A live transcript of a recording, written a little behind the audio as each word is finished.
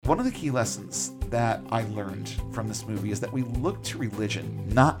One of the key lessons that I learned from this movie is that we look to religion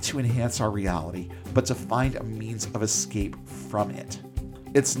not to enhance our reality, but to find a means of escape from it.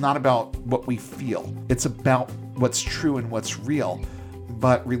 It's not about what we feel. It's about what's true and what's real.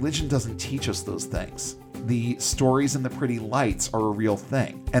 But religion doesn't teach us those things. The stories and the pretty lights are a real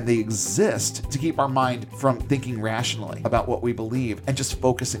thing, and they exist to keep our mind from thinking rationally about what we believe and just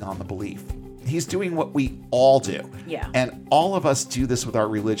focusing on the belief. He's doing what we all do. Yeah. And all of us do this with our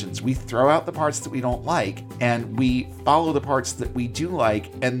religions. We throw out the parts that we don't like and we follow the parts that we do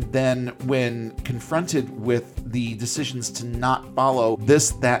like. And then when confronted with the decisions to not follow this,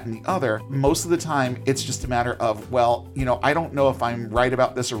 that, and the other, most of the time it's just a matter of, well, I don't know if I'm right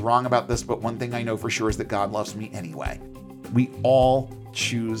about this or wrong about this, but one thing I know for sure is that God loves me anyway. We all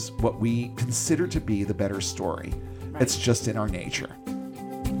choose what we consider to be the better story. Right. It's just in our nature.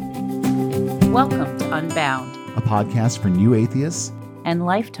 Welcome to Unbound, a podcast for new atheists and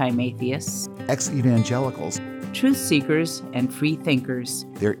lifetime atheists, ex-evangelicals, truth seekers, and free thinkers.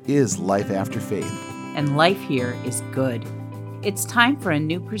 There is life after faith. And life here is good. It's time for a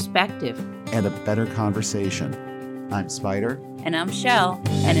new perspective. And a better conversation. I'm Spider. And I'm Shell.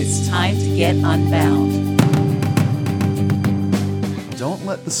 And it's time to get unbound. Don't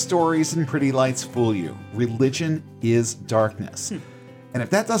let the stories and pretty lights fool you. Religion is darkness. And if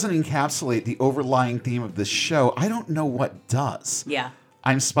that doesn't encapsulate the overlying theme of this show, I don't know what does. Yeah.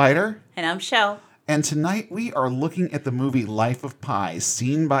 I'm Spider. And I'm Shell. And tonight we are looking at the movie Life of Pi,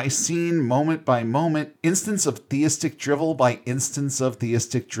 scene by scene, moment by moment, instance of theistic drivel by instance of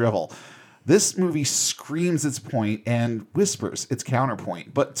theistic drivel. This movie screams its point and whispers its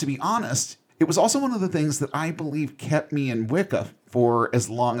counterpoint. But to be honest, it was also one of the things that I believe kept me in Wicca for as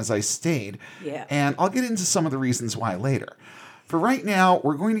long as I stayed. Yeah. And I'll get into some of the reasons why later. For right now,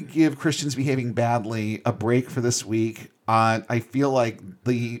 we're going to give Christians Behaving Badly a break for this week. I feel like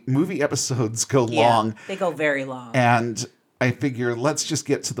the movie episodes go long. They go very long. And I figure let's just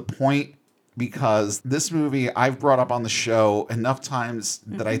get to the point, because this movie I've brought up on the show enough times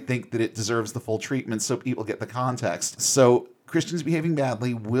that I think that it deserves the full treatment so people get the context. So Christians Behaving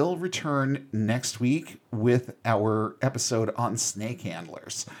Badly will return next week with our episode on snake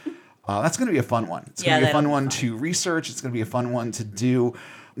handlers. That's going to be a fun one. It's going to be a fun one to research. It's going to be a fun one to do,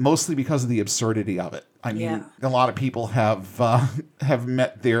 mostly because of the absurdity of it. I mean, a lot of people have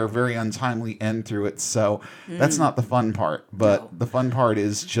met their very untimely end through it, so that's not the fun part. But the fun part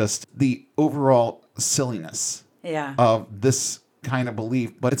is just the overall silliness of this kind of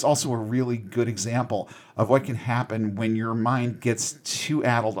belief. But it's also a really good example of what can happen when your mind gets too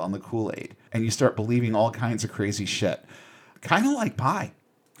addled on the Kool-Aid and you start believing all kinds of crazy shit. Kind of like Pi.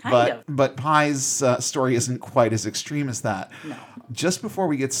 But Pi's story isn't quite as extreme as that. No. Just before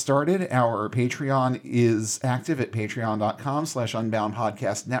we get started, our Patreon is active at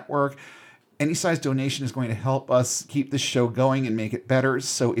patreon.com/unboundpodcastnetwork. Any size donation is going to help us keep this show going and make it better.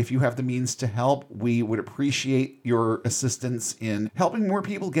 So if you have the means to help, we would appreciate your assistance in helping more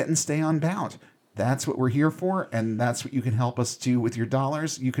people get and stay unbound. That's what we're here for, and that's what you can help us do with your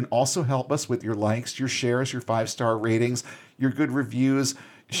dollars. You can also help us with your likes, your shares, your 5-star ratings, your good reviews,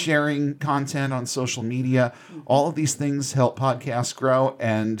 sharing content on social media. All of these things help podcasts grow,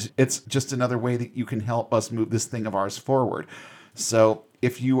 and it's just another way that you can help us move this thing of ours forward. So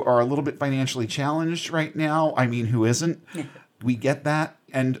if you are a little bit financially challenged right now, I mean, who isn't? We get that.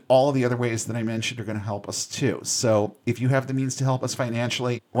 And all of the other ways that I mentioned are going to help us too. So if you have the means to help us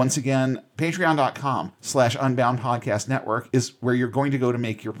financially, once again, patreon.com/unboundpodcastnetwork is where you're going to go to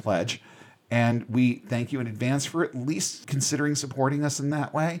make your pledge. And we thank you in advance for at least considering supporting us in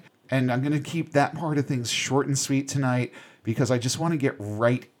that way. And I'm going to keep that part of things short and sweet tonight because I just want to get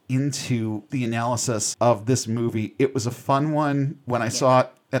right into the analysis of this movie. It was a fun one when I saw it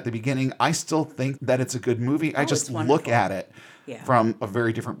at the beginning. I still think that it's a good movie. I just look at it from a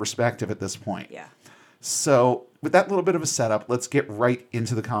very different perspective at this point. Yeah. So with that little bit of a setup, let's get right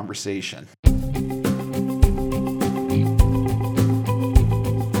into the conversation.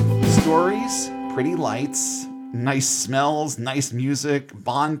 Stories, pretty lights, nice smells, nice music,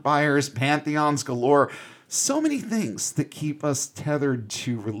 bonfires, pantheons galore. So many things that keep us tethered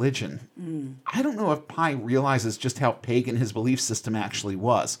to religion. I don't know if Pi realizes just how pagan his belief system actually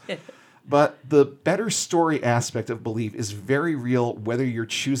was. But the better story aspect of belief is very real, whether you're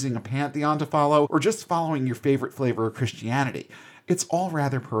choosing a pantheon to follow or just following your favorite flavor of Christianity. It's all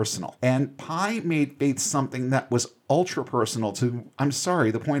rather personal. And Pi made faith something that was ultra personal to, I'm sorry,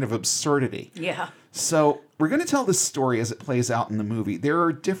 the point of absurdity. Yeah. So we're going to tell this story as it plays out in the movie. There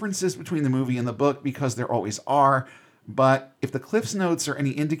are differences between the movie and the book because there always are, But if the Cliff's Notes are any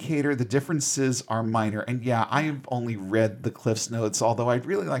indicator, the differences are minor. And yeah, I have only read the Cliff's Notes, although I'd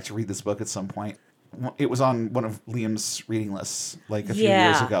really like to read this book at some point. It was on one of Liam's reading lists like a few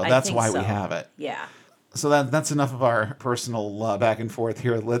years ago. That's why we have it. Yeah. So that's enough of our personal back and forth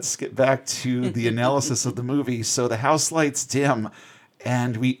here. Let's get back to the analysis of the movie. So the house lights dim,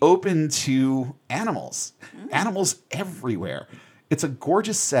 and we open to animals. Animals everywhere. It's a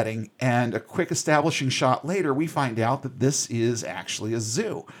gorgeous setting, and a quick establishing shot later, we find out that this is actually a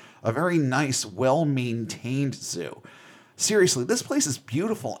zoo. A very nice, well-maintained zoo. Seriously, this place is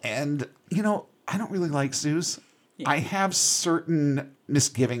beautiful, and, I don't really like zoos. I have certain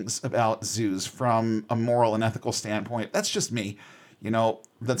misgivings about zoos from a moral and ethical standpoint. That's just me.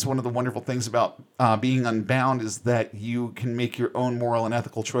 That's one of the wonderful things about being Unbound is that you can make your own moral and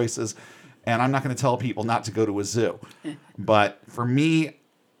ethical choices. And I'm not going to tell people not to go to a zoo. But for me,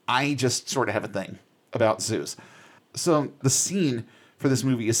 I just sort of have a thing about zoos. So the scene for this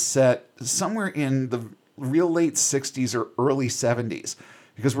movie is set somewhere in the real late 60s or early 70s.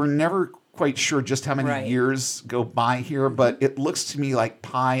 Because we're never quite sure just how many years go by here, but it looks to me like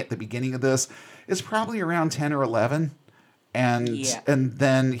Pi at the beginning of this is probably around 10 or 11. And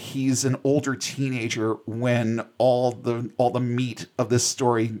then he's an older teenager when all the meat of this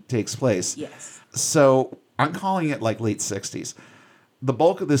story takes place. Yes. So I'm calling it like late 60s. The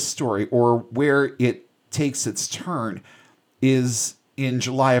bulk of this story, or where it takes its turn, is in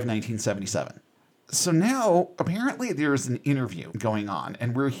July of 1977. So now, apparently there's an interview going on,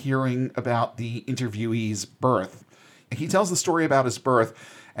 and we're hearing about the interviewee's birth. He tells the story about his birth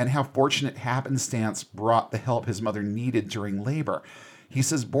and how fortunate happenstance brought the help his mother needed during labor. He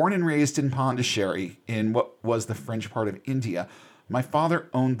says, born and raised in Pondicherry, in what was the French part of India, my father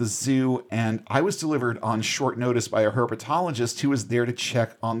owned the zoo, and I was delivered on short notice by a herpetologist who was there to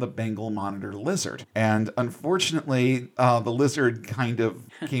check on the Bengal monitor lizard. And unfortunately, the lizard kind of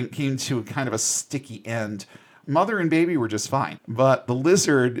came to kind of a sticky end. Mother and baby were just fine, but the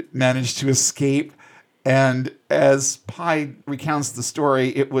lizard managed to escape. And as Pi recounts the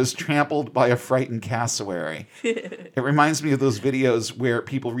story, it was trampled by a frightened cassowary. It reminds me of those videos where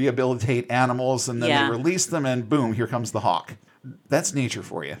people rehabilitate animals and then they release them and boom, here comes the hawk. That's nature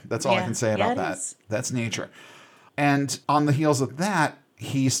for you. That's all I can say about that. That's nature. And on the heels of that,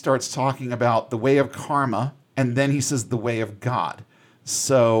 he starts talking about the way of karma, and then he says the way of God.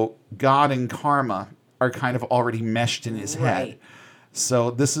 So God and karma are kind of already meshed in his head.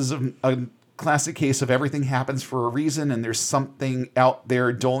 So this is a classic case of everything happens for a reason, and there's something out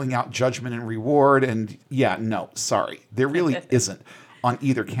there doling out judgment and reward. And there really isn't on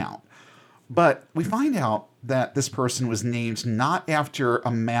either count. But we find out that this person was named not after a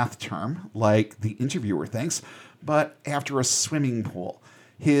math term, like the interviewer thinks, but after a swimming pool.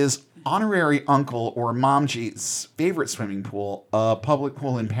 His honorary uncle, or Momji's favorite swimming pool, a public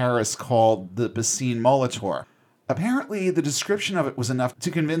pool in Paris called the Piscine Molitor. Apparently, the description of it was enough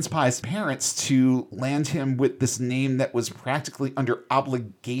to convince Pi's parents to land him with this name that was practically under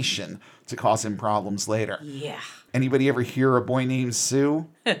obligation to cause him problems later. Yeah. Anybody ever hear a boy named Sue?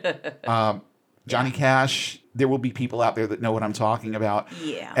 Johnny Cash? There will be people out there that know what I'm talking about.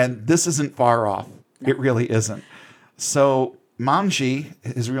 Yeah. And this isn't far off. No. It really isn't. So Momji,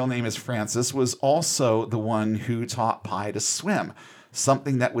 his real name is Francis, was also the one who taught Pi to swim,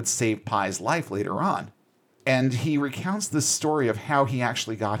 something that would save Pi's life later on. And he recounts this story of how he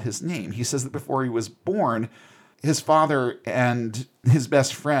actually got his name. He says that before he was born, his father and his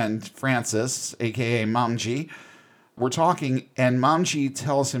best friend, Francis, a.k.a. Momji, were talking, and Momji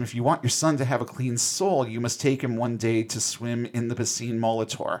tells him, if you want your son to have a clean soul, you must take him one day to swim in the Piscine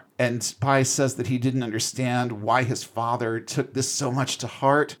Molitor. And Pi says that he didn't understand why his father took this so much to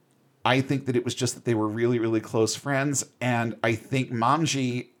heart. I think that it was just that they were really, really close friends, and I think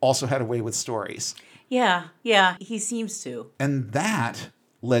Momji also had a way with stories. Yeah, he seems to. And that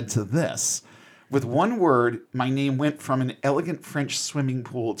led to this. With one word, my name went from an elegant French swimming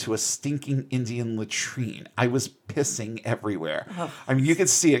pool to a stinking Indian latrine. I was pissing everywhere. Oh. I mean, you could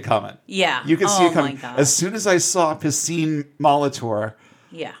see it coming. Yeah. You could see it coming. My God. As soon as I saw Piscine Molitor,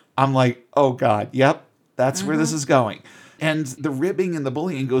 I'm like, oh God, yep, that's where this is going. And the ribbing and the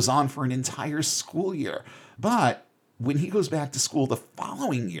bullying goes on for an entire school year. But when he goes back to school the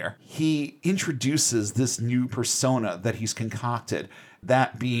following year, he introduces this new persona that he's concocted,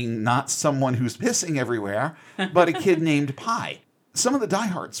 that being not someone who's pissing everywhere, but a kid named Pi. Some of the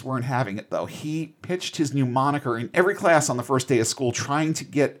diehards weren't having it, though. He pitched his new moniker in every class on the first day of school, trying to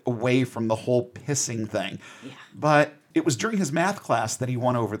get away from the whole pissing thing. Yeah. But it was during his math class that he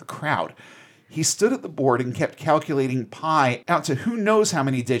won over the crowd. He stood at the board and kept calculating Pi out to who knows how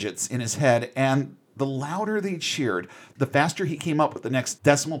many digits in his head, and the louder they cheered, the faster he came up with the next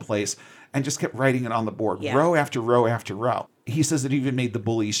decimal place and just kept writing it on the board, row after row after row. He says it even made the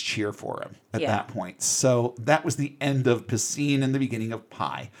bullies cheer for him at that point. So that was the end of Piscine and the beginning of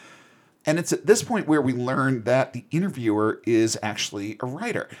Pi. And it's at this point where we learn that the interviewer is actually a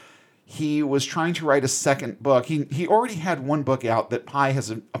writer. He was trying to write a second book. He already had one book out that Pi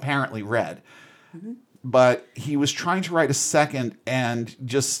has apparently read. Mm-hmm. But he was trying to write a second and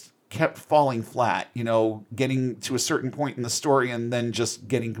just kept falling flat, getting to a certain point in the story and then just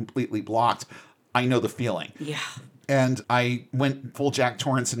getting completely blocked. I know the feeling. Yeah. And I went full Jack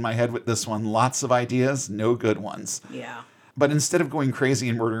Torrance in my head with this one. Lots of ideas, no good ones. Yeah. But instead of going crazy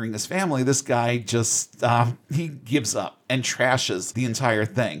and murdering his family, this guy just, he gives up and trashes the entire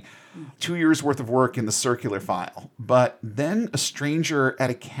thing. 2 years worth of work in the circular file. But then a stranger at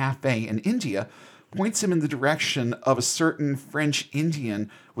a cafe in India points him in the direction of a certain French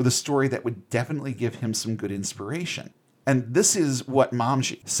Indian with a story that would definitely give him some good inspiration. And this is what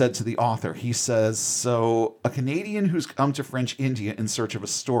Momji said to the author. He says, so a Canadian who's come to French India in search of a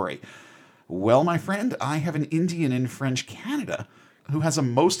story. Well, my friend, I have an Indian in French Canada who has a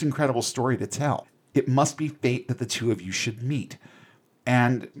most incredible story to tell. It must be fate that the two of you should meet.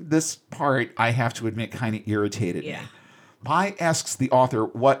 And this part, I have to admit, kind of irritated me. Pi asks the author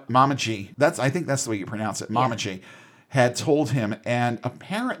what Mamaji, I think that's the way you pronounce it, Mamaji, had told him. And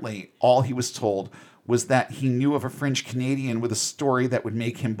apparently all he was told was that he knew of a French Canadian with a story that would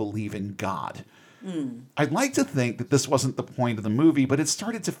make him believe in God. I'd like to think that this wasn't the point of the movie, but it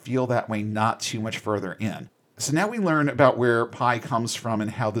started to feel that way not too much further in. So now we learn about where Pi comes from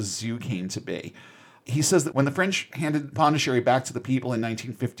and how the zoo came to be. He says that when the French handed Pondicherry back to the people in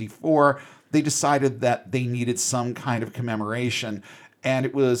 1954, they decided that they needed some kind of commemoration. And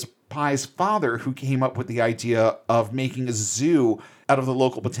it was Pi's father who came up with the idea of making a zoo out of the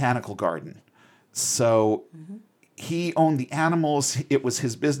local botanical garden. So he owned the animals. It was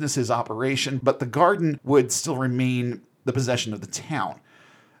his business, his operation, but the garden would still remain the possession of the town.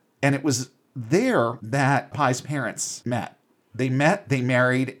 And it was there that Pi's parents met. They met, they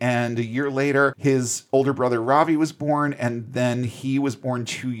married, and a year later, his older brother Ravi was born, and then he was born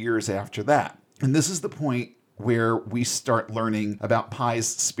 2 years after that. And this is the point where we start learning about Pi's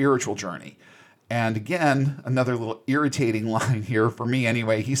spiritual journey. And again, another little irritating line here for me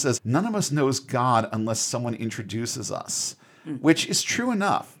anyway. He says, none of us knows God unless someone introduces us, which is true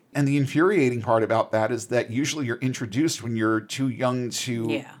enough. And the infuriating part about that is that usually you're introduced when you're too young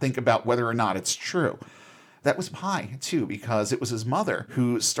to think about whether or not it's true. That was Pi, too, because it was his mother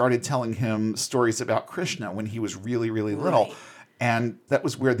who started telling him stories about Krishna when he was really, really little. Right. And that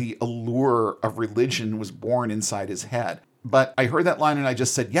was where the allure of religion was born inside his head. But I heard that line and I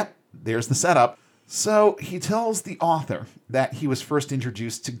just said, yep, there's the setup. So he tells the author that he was first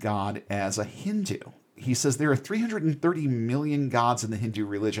introduced to God as a Hindu. He says there are 330 million gods in the Hindu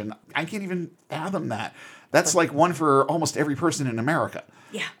religion. I can't even fathom that. That's like one for almost every person in America.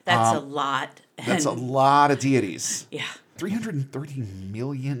 Yeah, that's a lot. That's a lot of deities. Yeah. 330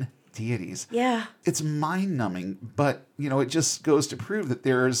 million deities. Yeah. It's mind-numbing, but, it just goes to prove that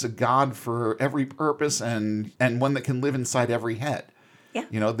there's a God for every purpose and one that can live inside every head. Yeah.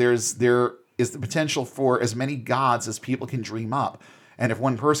 There is the potential for as many gods as people can dream up. And if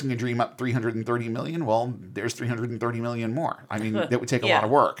one person can dream up 330 million, well, there's 330 million more. I mean, that would take a lot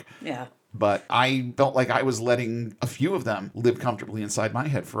of work. Yeah. But I felt like I was letting a few of them live comfortably inside my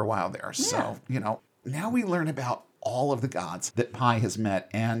head for a while there. Yeah. So, now we learn about all of the gods that Pi has met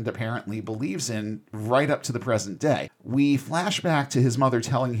and apparently believes in right up to the present day. We flash back to his mother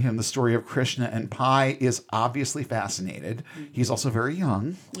telling him the story of Krishna, and Pi is obviously fascinated. He's also very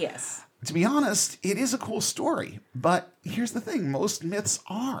young. Yes. To be honest, it is a cool story. But here's the thing, most myths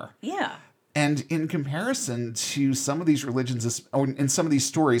are. Yeah. And in comparison to some of these religions, or in some of these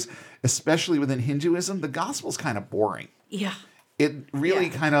stories, especially within Hinduism, the gospel's kind of boring. Yeah. It really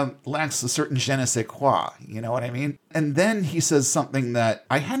kind of lacks a certain je ne sais quoi, you know what I mean? And then he says something that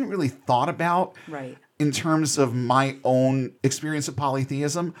I hadn't really thought about in terms of my own experience of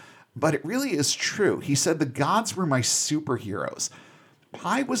polytheism, but it really is true. He said the gods were my superheroes.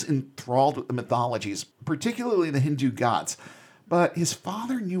 Pi was enthralled with the mythologies, particularly the Hindu gods, but his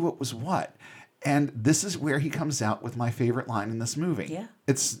father knew what was what. And this is where he comes out with my favorite line in this movie. Yeah.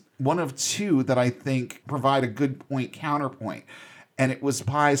 It's one of two that I think provide a good counterpoint. And it was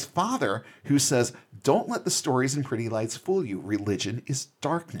Pi's father who says, don't let the stories and pretty lights fool you. Religion is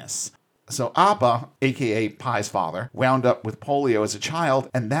darkness. So Appa, a.k.a. Pi's father, wound up with polio as a child,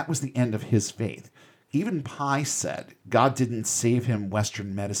 and that was the end of his faith. Even Pye said God didn't save him,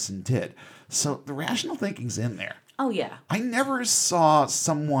 Western medicine did. So the rational thinking's in there. Oh, yeah. I never saw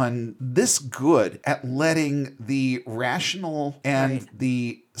someone this good at letting the rational and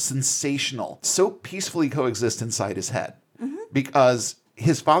the sensational so peacefully coexist inside his head. Because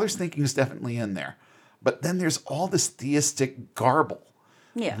his father's thinking is definitely in there. But then there's all this theistic garble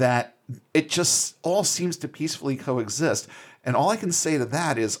that it just all seems to peacefully coexist. And all I can say to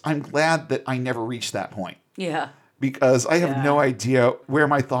that is I'm glad that I never reached that point. Yeah. Because I have no idea where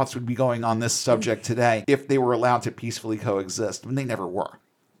my thoughts would be going on this subject today if they were allowed to peacefully coexist, and they never were.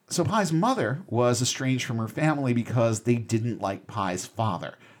 So Pye's mother was estranged from her family because they didn't like Pye's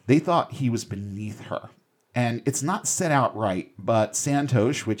father. They thought he was beneath her. And it's not said outright, but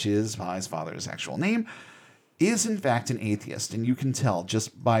Santosh, which is Pye's father's actual name, is in fact an atheist, and you can tell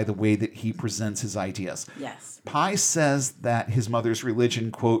just by the way that he presents his ideas. Yes. Pye says that his mother's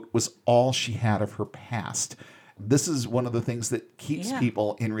religion, quote, was all she had of her past. This is one of the things that keeps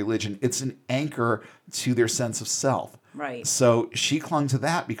people in religion. It's an anchor to their sense of self. Right. So she clung to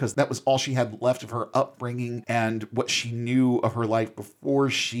that because that was all she had left of her upbringing and what she knew of her life before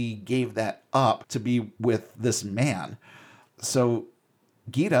she gave that up to be with this man. So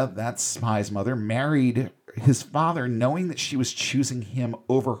Gita, that's Pye's mother, married his father knowing that she was choosing him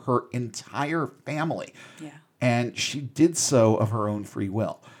over her entire family. Yeah. And she did so of her own free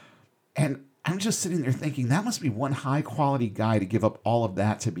will. And I'm just sitting there thinking that must be one high quality guy to give up all of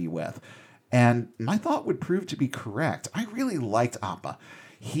that to be with. And my thought would prove to be correct. I really liked Appa.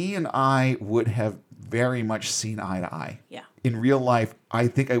 He and I would have very much seen eye to eye. Yeah. In real life, I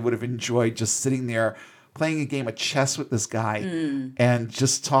think I would have enjoyed just sitting there playing a game of chess with this guy and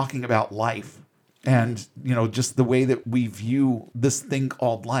just talking about life and, you know, just the way that we view this thing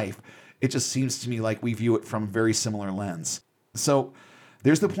called life. It just seems to me like we view it from a very similar lens. So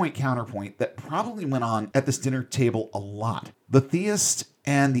there's the point-counterpoint that probably went on at this dinner table a lot. The theist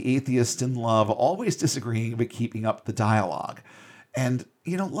and the atheist in love always disagreeing but keeping up the dialogue. And,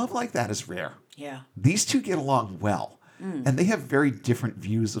 you know, love like that is rare. Yeah. These two get along well, and they have very different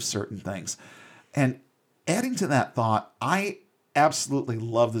views of certain things. And adding to that thought, I absolutely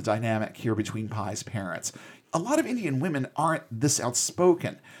love the dynamic here between Pye's parents. A lot of Indian women aren't this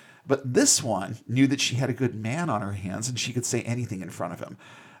outspoken. But this one knew that she had a good man on her hands and she could say anything in front of him.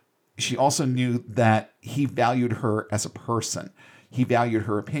 She also knew that he valued her as a person. He valued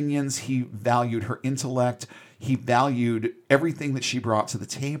her opinions. He valued her intellect. He valued everything that she brought to the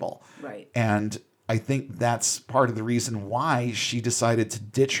table. Right. And I think that's part of the reason why she decided to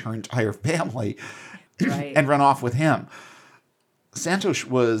ditch her entire family and run off with him. Santosh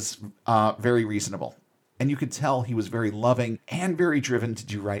was very reasonable. And you could tell he was very loving and very driven to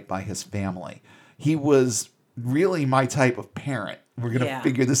do right by his family. He was really my type of parent. We're going to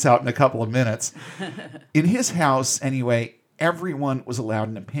figure this out in a couple of minutes. In his house, anyway, everyone was allowed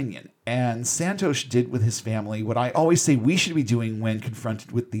an opinion. And Santosh did with his family what I always say we should be doing when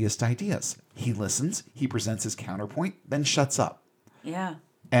confronted with theist ideas. He listens, he presents his counterpoint, then shuts up. Yeah.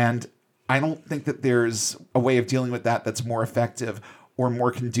 And I don't think that there's a way of dealing with that that's more effective or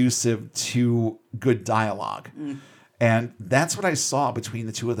more conducive to good dialogue. And that's what I saw between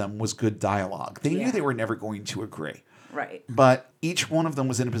the two of them was good dialogue. They knew they were never going to agree. Right. But each one of them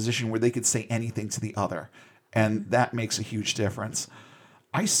was in a position where they could say anything to the other. And that makes a huge difference.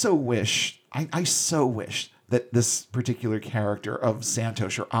 I so wish that this particular character of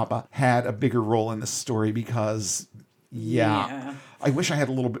Santosh or Appa had a bigger role in this story because, I wish I had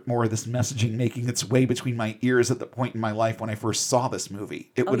a little bit more of this messaging making its way between my ears at the point in my life when I first saw this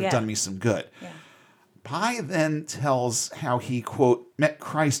movie. It would have done me some good. Yeah. Pye then tells how he, quote, met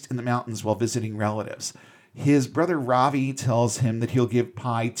Christ in the mountains while visiting relatives. His brother Ravi tells him that he'll give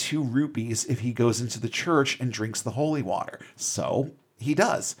Pye 2 rupees if he goes into the church and drinks the holy water. So he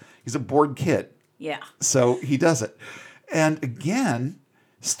does. He's a bored kid. Yeah. So he does it. And again,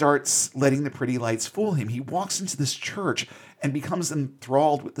 starts letting the pretty lights fool him. He walks into this church and becomes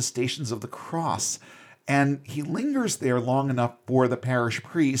enthralled with the Stations of the Cross. And he lingers there long enough for the parish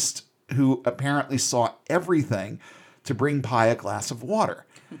priest, who apparently saw everything, to bring Pye a glass of water.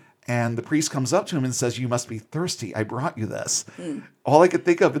 And the priest comes up to him and says, "You must be thirsty. I brought you this." All I could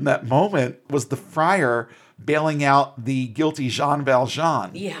think of in that moment was the friar bailing out the guilty Jean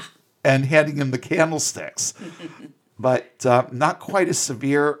Valjean and handing him the candlesticks. But not quite as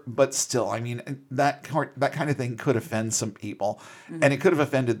severe, but still, I mean, that kind of thing could offend some people. And it could have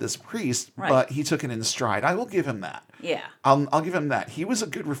offended this priest, but he took it in stride. I will give him that. Yeah. I'll give him that. He was a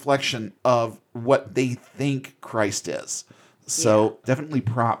good reflection of what they think Christ is. So definitely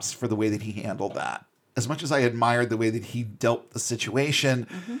props for the way that he handled that. as much as I admired the way that he dealt with the situation,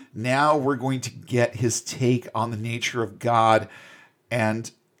 now we're going to get his take on the nature of God.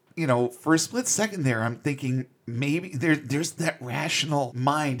 And, for a split second there, I'm thinking maybe there's that rational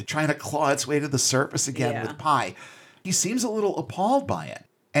mind trying to claw its way to the surface again with Pi. He seems a little appalled by it.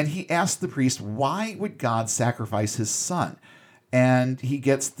 And he asks the priest, why would God sacrifice his son? And he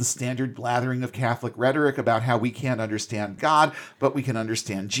gets the standard blathering of Catholic rhetoric about how we can't understand God, but we can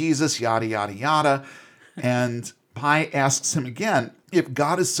understand Jesus, yada, yada, yada. And Pi asks him again, if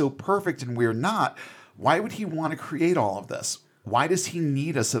God is so perfect and we're not, why would he want to create all of this? Why does he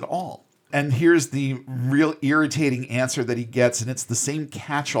need us at all? And here's the real irritating answer that he gets, and it's the same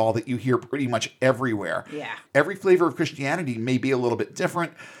catch-all that you hear pretty much everywhere. Yeah. Every flavor of Christianity may be a little bit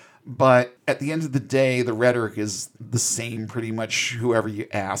different, but at the end of the day, the rhetoric is the same pretty much whoever you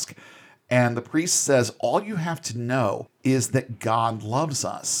ask. And the priest says, all you have to know is that God loves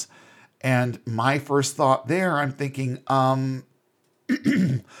us. And my first thought there, I'm thinking,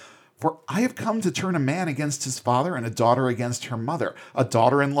 for I have come to turn a man against his father and a daughter against her mother, a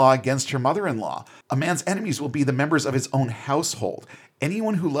daughter-in-law against her mother-in-law. A man's enemies will be the members of his own household.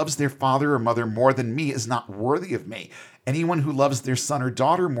 Anyone who loves their father or mother more than me is not worthy of me. Anyone who loves their son or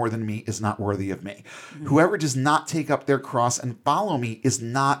daughter more than me is not worthy of me. Whoever does not take up their cross and follow me is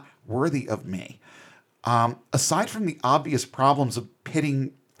not worthy of me. Aside from the obvious problems of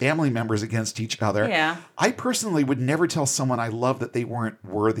pitting family members against each other, I personally would never tell someone I love that they weren't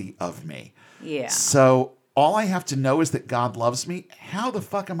worthy of me. Yeah. So all I have to know is that God loves me. How the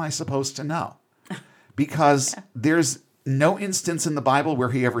fuck am I supposed to know? Because there's no instance in the Bible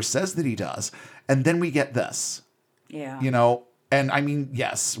where he ever says that he does. And then we get this. Yeah. And I mean,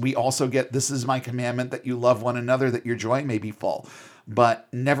 yes, we also get, this is my commandment, that you love one another, that your joy may be full. But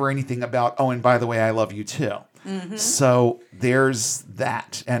never anything about, oh, and by the way, I love you too. So there's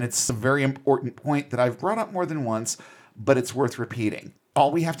that. And it's a very important point that I've brought up more than once, but it's worth repeating.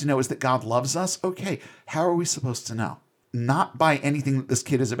 All we have to know is that God loves us. Okay, how are we supposed to know? Not by anything that this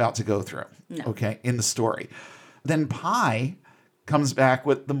kid is about to go through, okay, in the story. Then Pi comes back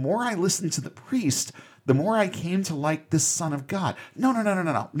with, the more I listened to the priest, the more I came to like this son of God.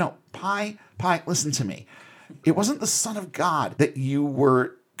 No. Pi, listen to me. It wasn't the Son of God that you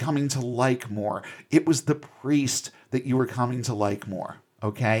were coming to like more. It was the priest that you were coming to like more,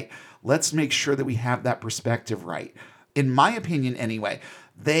 okay? Let's make sure that we have that perspective right. In my opinion, anyway,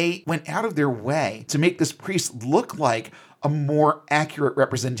 they went out of their way to make this priest look like a more accurate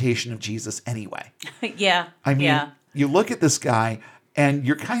representation of Jesus anyway. I mean, you look at this guy and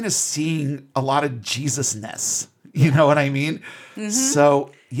you're kind of seeing a lot of Jesus-ness. You know what I mean?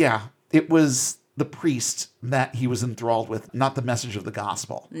 So, yeah, it was the priest that he was enthralled with, not the message of the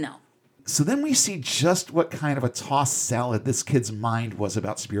gospel. No. So then we see just what kind of a tossed salad this kid's mind was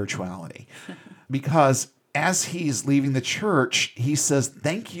about spirituality. Because as he's leaving the church, he says,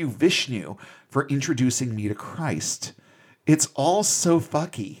 thank you, Vishnu, for introducing me to Christ. It's all so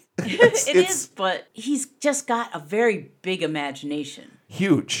fucky. It is, but he's just got a very big imagination.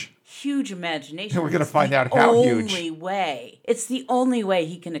 Huge Imagination. And we're going to find out how huge. It's the only way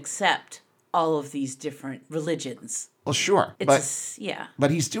he can accept all of these different religions. Well, sure.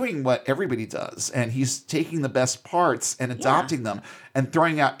 But he's doing what everybody does, and he's taking the best parts and adopting them and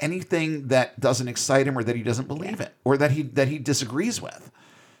throwing out anything that doesn't excite him or that he doesn't believe in or that he disagrees with.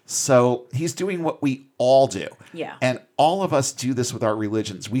 So he's doing what we all do. Yeah. And all of us do this with our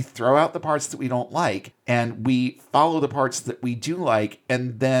religions. We throw out the parts that we don't like and we follow the parts that we do like.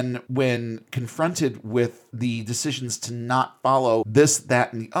 And then when confronted with the decisions to not follow this,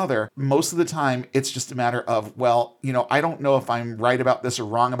 that, and the other, most of the time it's just a matter of, well, I don't know if I'm right about this or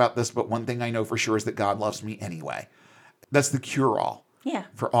wrong about this, but one thing I know for sure is that God loves me anyway. That's the cure-all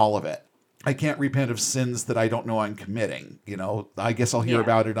for all of it. I can't repent of sins that I don't know I'm committing. I guess I'll hear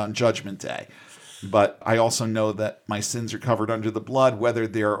about it on Judgment Day. But I also know that my sins are covered under the blood, whether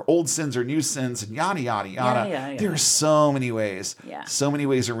they're old sins or new sins, and yada, yada, yada. Yeah. There are so many ways. Yeah. So many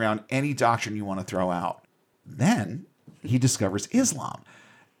ways around any doctrine you want to throw out. Then he discovers Islam.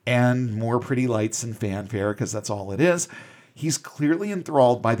 And more pretty lights and fanfare, because that's all it is. He's clearly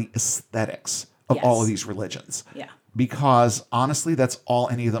enthralled by the aesthetics of all of these religions. Yeah. Because honestly, that's all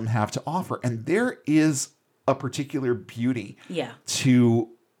any of them have to offer. And there is a particular beauty to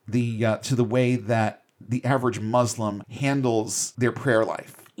the way that the average Muslim handles their prayer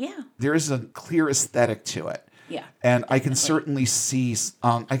life. Yeah. There is a clear aesthetic to it. Yeah. And I can certainly see,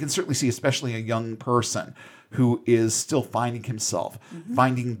 especially a young person who is still finding himself,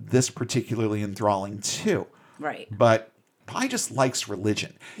 finding this particularly enthralling too. Right. But Pi just likes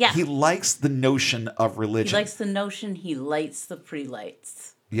religion. Yeah. He likes the notion of religion. He likes the notion. He lights the pretty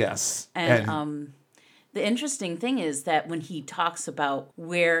lights. Yes. And The interesting thing is that when he talks about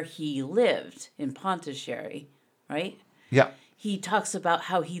where he lived in Pondicherry, right? Yeah. He talks about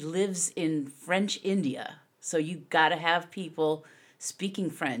how he lives in French India. So you got to have people speaking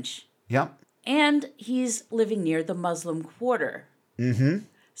French. Yeah. And he's living near the Muslim Quarter. Mm-hmm.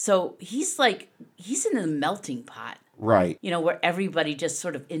 So he's in a melting pot, Right. where everybody just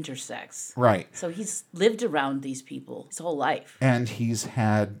sort of intersects. Right. So he's lived around these people his whole life. And he's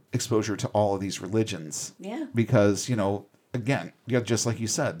had exposure to all of these religions. Yeah. Because, again, just like you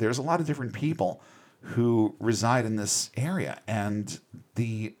said, there's a lot of different people who reside in this area. And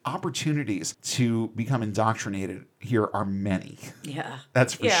the opportunities to become indoctrinated here are many. Yeah.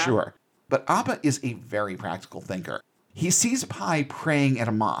 That's for Yeah. sure. But Appa is a very practical thinker. He sees Pi praying at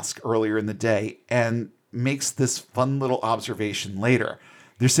a mosque earlier in the day and makes this fun little observation later.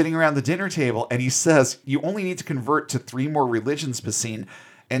 They're sitting around the dinner table and he says, "You only need to convert to 3 more religions, Basine,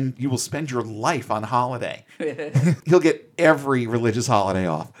 and you will spend your life on holiday." He'll get every religious holiday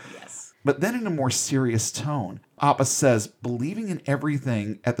off. Yes. But then in a more serious tone, Appa says, believing in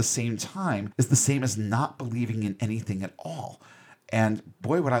everything at the same time is the same as not believing in anything at all. And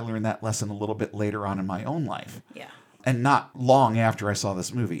boy, would I learn that lesson a little bit later on in my own life. Yeah. And not long after I saw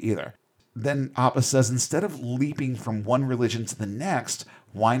this movie either. Then Appa says, instead of leaping from one religion to the next,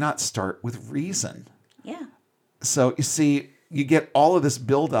 why not start with reason? Yeah. So you see, you get all of this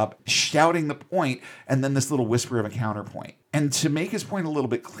buildup, shouting the point, and then this little whisper of a counterpoint. And to make his point a little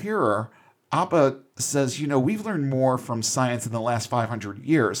bit clearer, Appa says, we've learned more from science in the last 500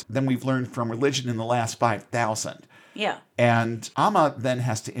 years than we've learned from religion in the last 5,000. Yeah. And Amma then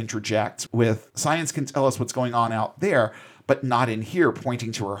has to interject with, science can tell us what's going on out there, but not in here,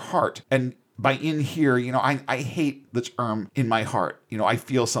 pointing to her heart. And by in here, I hate the term in my heart. I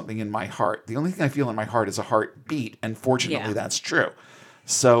feel something in my heart. The only thing I feel in my heart is a heartbeat. And fortunately, that's true.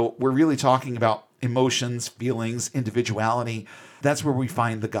 So we're really talking about emotions, feelings, individuality. That's where we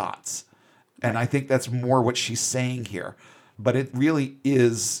find the gods. And I think that's more what she's saying here. But it really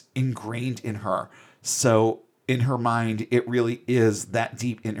is ingrained in her. So in her mind, it really is that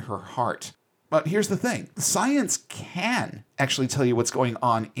deep in her heart. But here's the thing. Science can actually tell you what's going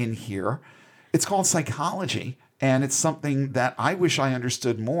on in here. It's called psychology, and it's something that I wish I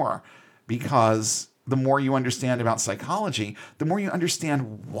understood more, because the more you understand about psychology, the more you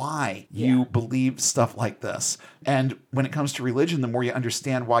understand why you believe stuff like this. And when it comes to religion, the more you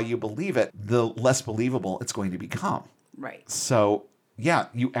understand why you believe it, the less believable it's going to become. Right. So yeah,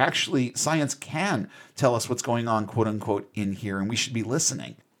 science can tell us what's going on, quote unquote, in here, and we should be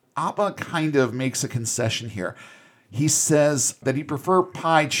listening. Appa kind of makes a concession here. He says that he'd prefer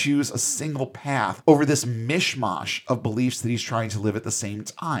Pi choose a single path over this mishmash of beliefs that he's trying to live at the same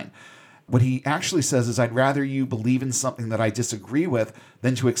time. What he actually says is, I'd rather you believe in something that I disagree with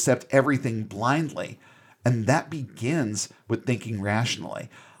than to accept everything blindly. And that begins with thinking rationally.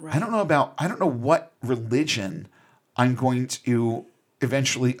 Right. I don't know what religion I'm going to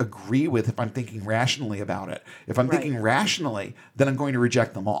eventually agree with if I'm thinking rationally about it. If I'm thinking rationally, then I'm going to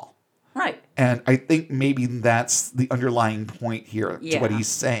reject them all. Right. And I think maybe that's the underlying point here to what he's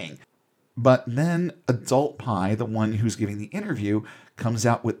saying. But then adult Pi, the one who's giving the interview, comes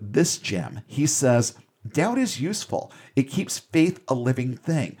out with this gem. He says, doubt is useful. It keeps faith a living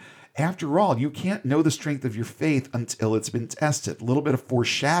thing. After all, you can't know the strength of your faith until it's been tested. A little bit of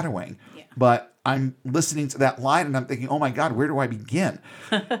foreshadowing. Yeah. But I'm listening to that line and I'm thinking, oh my God, where do I begin?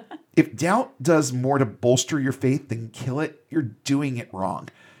 If doubt does more to bolster your faith than kill it, you're doing it wrong.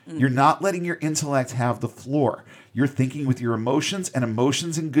 You're not letting your intellect have the floor. You're thinking with your emotions, and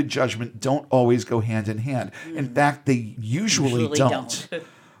emotions and good judgment don't always go hand in hand. In fact, they usually don't.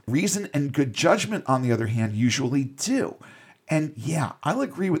 Reason and good judgment, on the other hand, usually do. And yeah, I'll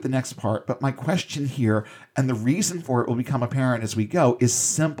agree with the next part, but my question here, and the reason for it will become apparent as we go, is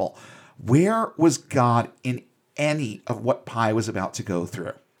simple. Where was God in any of what Pi was about to go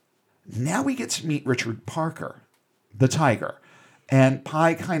through? Now we get to meet Richard Parker, the tiger. And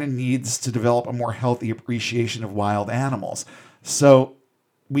Pi kind of needs to develop a more healthy appreciation of wild animals. So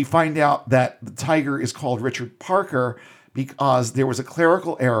we find out that the tiger is called Richard Parker because there was a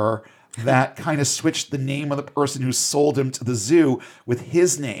clerical error that kind of switched the name of the person who sold him to the zoo with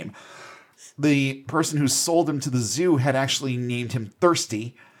his name. The person who sold him to the zoo had actually named him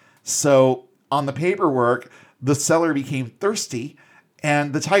Thirsty. So on the paperwork, the seller became Thirsty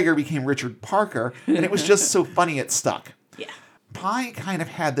and the tiger became Richard Parker. And it was just so funny it stuck. Yeah. Pi kind of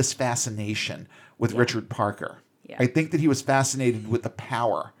had this fascination with Richard Parker. Yeah. I think that he was fascinated with the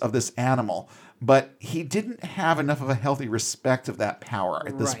power of this animal, but he didn't have enough of a healthy respect of that power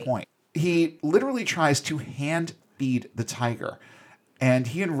at this point. He literally tries to hand feed the tiger, and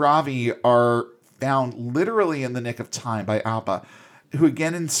he and Ravi are found literally in the nick of time by Appa, who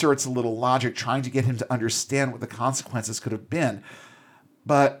again inserts a little logic, trying to get him to understand what the consequences could have been.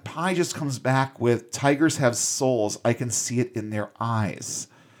 But Pi just comes back with, tigers have souls. I can see it in their eyes.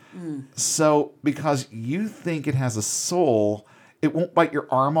 So because you think it has a soul, it won't bite your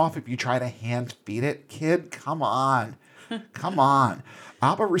arm off if you try to hand feed it. Kid, come on. Come on.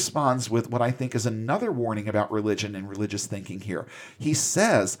 Appa responds with what I think is another warning about religion and religious thinking here. He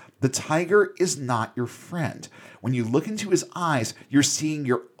says, the tiger is not your friend. When you look into his eyes, you're seeing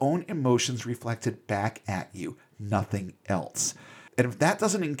your own emotions reflected back at you, nothing else. And if that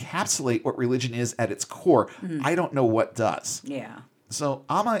doesn't encapsulate what religion is at its core, I don't know what does. Yeah. So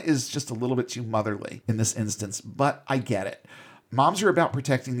Amma is just a little bit too motherly in this instance, but I get it. Moms are about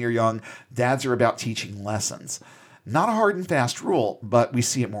protecting their young, dads are about teaching lessons. Not a hard and fast rule, but we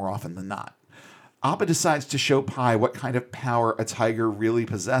see it more often than not. Appa decides to show Pi what kind of power a tiger really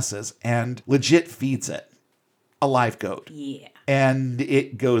possesses and legit feeds it. A live goat. Yeah. And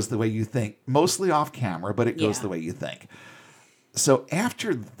it goes the way you think. Mostly off camera, but it goes Yeah. the way you think. So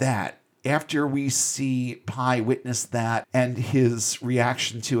after that, after we see Pi witness that and his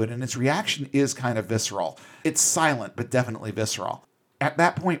reaction to it, and its reaction is kind of visceral. It's silent, but definitely visceral. At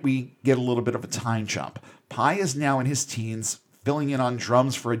that point, we get a little bit of a time jump. Pi is now in his teens, filling in on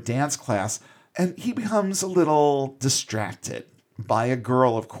drums for a dance class, and he becomes a little distracted by a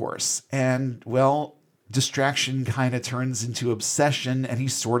girl, of course. And, well, distraction kind of turns into obsession, and he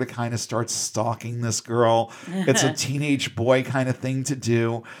sort of kind of starts stalking this girl. It's a teenage boy kind of thing to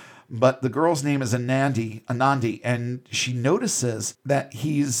do. But the girl's name is Anandi, and she notices that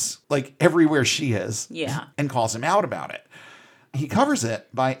he's like everywhere she is. Yeah. And calls him out about it. He covers it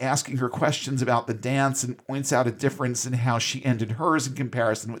by asking her questions about the dance and points out a difference in how she ended hers in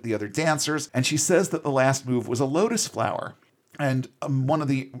comparison with the other dancers. And she says that the last move was a lotus flower. And one of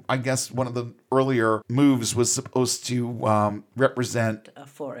the earlier moves was supposed to represent A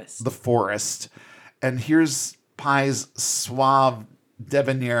forest. the forest. And here's Pi's suave,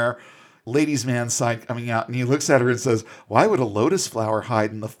 debonair ladies' man side coming out, and he looks at her and says, why would a lotus flower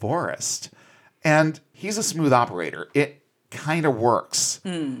hide in the forest? And he's a smooth operator. It kind of works.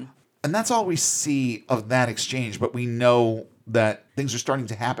 And that's all we see of that exchange, but we know that things are starting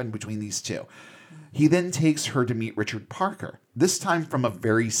to happen between these two. He then takes her to meet Richard Parker, this time from a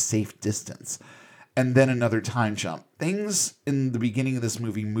very safe distance. And then another time jump. Things in the beginning of this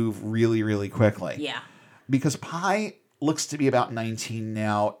movie move really, really quickly. Yeah. Because Pi looks to be about 19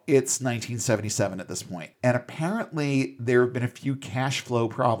 now. It's 1977 at this point. And apparently there have been a few cash flow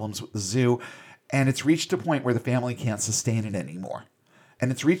problems with the zoo, and it's reached a point where the family can't sustain it anymore.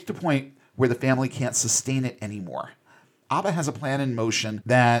 Appa has a plan in motion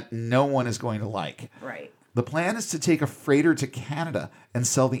that no one is going to like. Right. The plan is to take a freighter to Canada and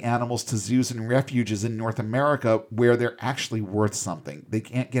sell the animals to zoos and refuges in North America where they're actually worth something. They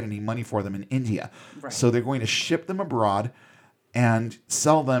can't get any money for them in India. Right. So they're going to ship them abroad and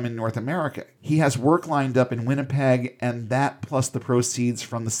sell them in North America. He has work lined up in Winnipeg, and that plus the proceeds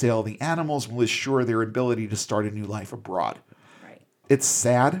from the sale of the animals will assure their ability to start a new life abroad. Right. It's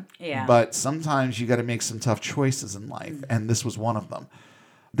sad, Yeah. but sometimes you got to make some tough choices in life, and this was one of them.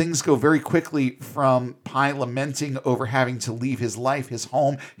 Things go very quickly from Pi lamenting over having to leave his life, his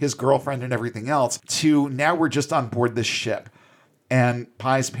home, his girlfriend, and everything else, to now we're just on board this ship. And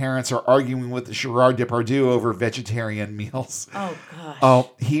Pi's parents are arguing with Gerard Depardieu over vegetarian meals. Oh, gosh.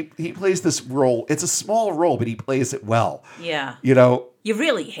 Oh, he plays this role. It's a small role, but he plays it well. Yeah. You know, You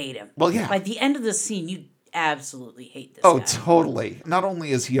really hate him. Well, yeah. By the end of the scene, you absolutely hate this oh, guy. totally. Not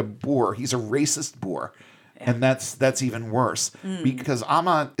only is he a boor, he's a racist boor. And that's even worse because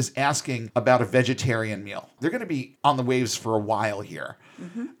Amma is asking about a vegetarian meal. They're going to be on the waves for a while here.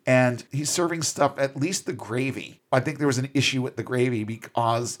 And he's serving stuff, at least the gravy. I think there was an issue with the gravy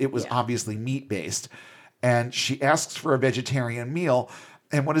because it was obviously meat-based. And she asks for a vegetarian meal.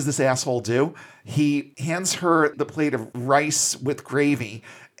 And what does this asshole do? He hands her the plate of rice with gravy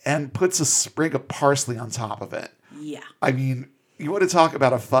and puts a sprig of parsley on top of it. Yeah. I mean, you want to talk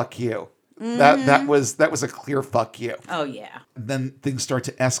about a fuck you. That was a clear fuck you. Oh, yeah. Then things start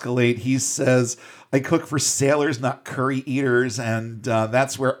to escalate. He says, I cook for sailors, not curry eaters. And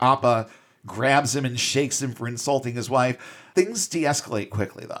that's where Appa grabs him and shakes him for insulting his wife. Things de-escalate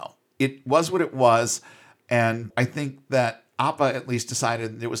quickly, though. It was what it was. And I think that Appa at least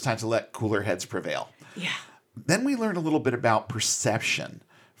decided it was time to let cooler heads prevail. Yeah. Then we learn a little bit about perception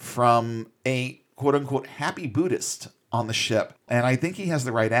from a quote-unquote happy Buddhist on the ship. And I think he has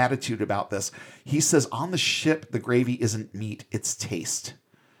the right attitude about this. He says on the ship, the gravy isn't meat, it's taste.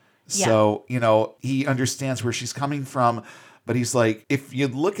 Yeah. So, he understands where she's coming from, But he's like, if you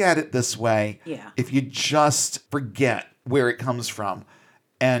look at it this way, Yeah. if you just forget where it comes from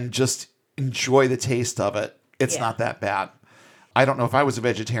and just enjoy the taste of it, it's Yeah. not that bad. I don't know if I was a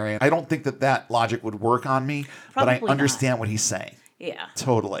vegetarian. I don't think that logic would work on me, but I Probably not. understand what he's saying. Yeah.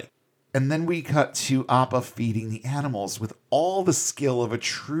 Totally. And then we cut to Appa feeding the animals with all the skill of a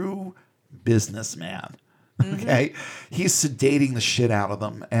true businessman. Okay. He's sedating the shit out of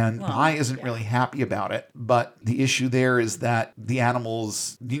them, and Pi isn't really happy about it. But the issue there is that the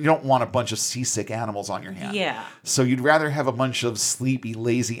animals, you don't want a bunch of seasick animals on your hand. Yeah. So you'd rather have a bunch of sleepy,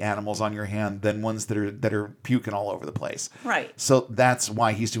 lazy animals on your hand than ones that are puking all over the place. Right. So that's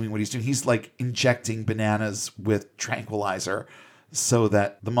why he's doing what he's doing. He's like injecting bananas with tranquilizer so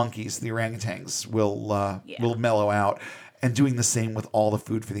that the monkeys, the orangutans, will mellow out, and doing the same with all the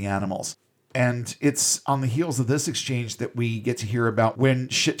food for the animals. And it's on the heels of this exchange that we get to hear about when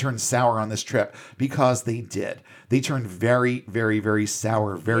shit turned sour on this trip, because they did. They turned very, very, very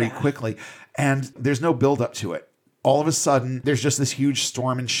sour very quickly, and there's no build up to it. All of a sudden, there's just this huge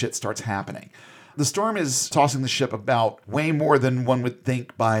storm and shit starts happening. The storm is tossing the ship about way more than one would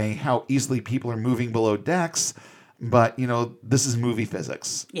think by how easily people are moving below decks. But, this is movie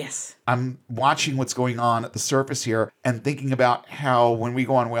physics. Yes. I'm watching what's going on at the surface here and thinking about how when we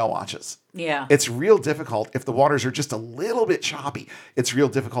go on whale watches, Yeah. it's real difficult if the waters are just a little bit choppy. It's real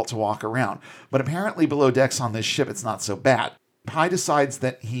difficult to walk around. But apparently below decks on this ship, it's not so bad. Pi decides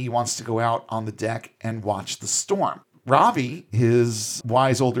that he wants to go out on the deck and watch the storm. Ravi, his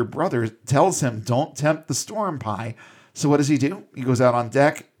wise older brother, tells him, don't tempt the storm, Pi. So what does he do? He goes out on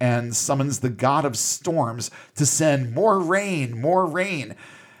deck and summons the god of storms to send more rain, more rain.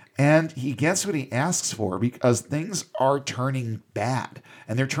 And he gets what he asks for because things are turning bad,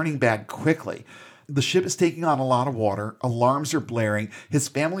 and they're turning bad quickly. The ship is taking on a lot of water. Alarms are blaring. His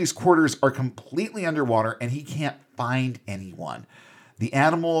family's quarters are completely underwater, and he can't find anyone. The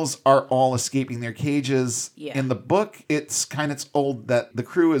animals are all escaping their cages. Yeah. In the book, it's old that the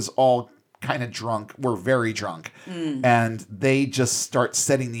crew is all kind of drunk. We're very drunk. And they just start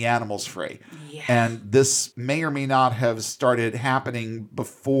setting the animals free. Yeah. And this may or may not have started happening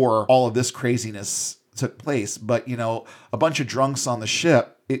before all of this craziness took place. But, a bunch of drunks on the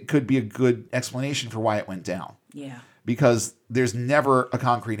ship, it could be a good explanation for why it went down. Yeah. Because there's never a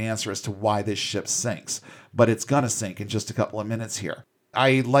concrete answer as to why this ship sinks. But it's going to sink in just a couple of minutes here.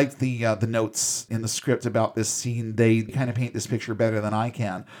 I like the notes in the script about this scene. They kind of paint this picture better than I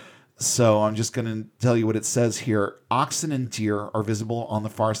can. So I'm just going to tell you what it says here. Oxen and deer are visible on the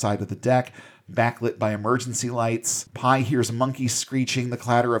far side of the deck, backlit by emergency lights. Pi hears monkeys screeching, the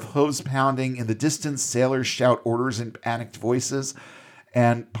clatter of hooves pounding. In the distance, sailors shout orders in panicked voices.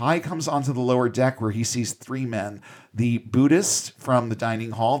 And Pi comes onto the lower deck where he sees three men. The Buddhist from the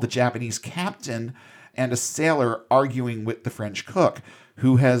dining hall, the Japanese captain, and a sailor arguing with the French cook,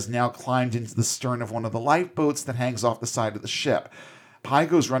 who has now climbed into the stern of one of the lifeboats that hangs off the side of the ship. Pi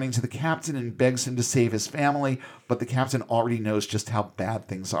goes running to the captain and begs him to save his family, but the captain already knows just how bad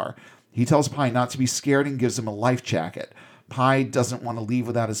things are. He tells Pi not to be scared and gives him a life jacket. Pi doesn't want to leave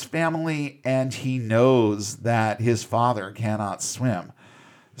without his family, and he knows that his father cannot swim.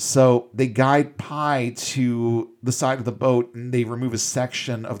 So they guide Pi to the side of the boat, and they remove a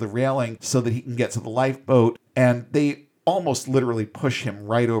section of the railing so that he can get to the lifeboat, and they almost literally push him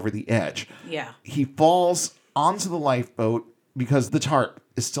right over the edge. Yeah. He falls onto the lifeboat because the tarp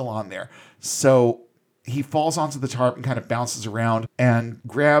is still on there. So he falls onto the tarp and kind of bounces around and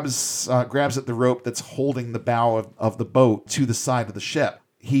grabs at the rope that's holding the bow of the boat to the side of the ship.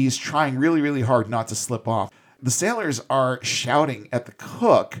 He's trying really, really hard not to slip off. The sailors are shouting at the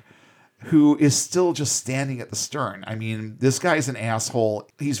cook, who is still just standing at the stern. I mean, this guy's an asshole.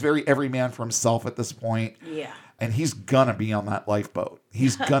 He's very every man for himself at this point. Yeah. And he's gonna be on that lifeboat.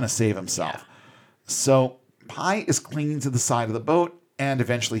 He's gonna save himself. Yeah. So Pi is clinging to the side of the boat, and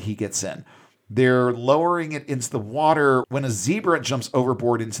eventually he gets in. They're lowering it into the water when a zebra jumps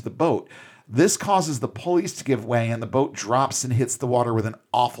overboard into the boat. This causes the pulleys to give way, and the boat drops and hits the water with an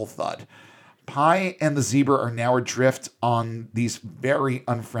awful thud. Pi and the zebra are now adrift on these very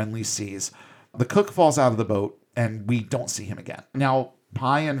unfriendly seas. The cook falls out of the boat, and we don't see him again. Now,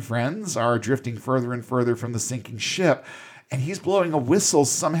 Pi and friends are drifting further and further from the sinking ship, and he's blowing a whistle,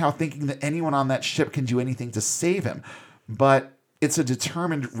 somehow thinking that anyone on that ship can do anything to save him. But it's a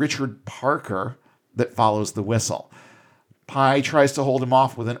determined Richard Parker that follows the whistle. Pi tries to hold him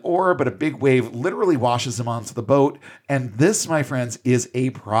off with an oar, but a big wave literally washes him onto the boat. And this, my friends, is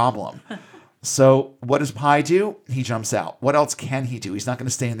a problem. So what does Pi do? He jumps out. What else can he do? He's not going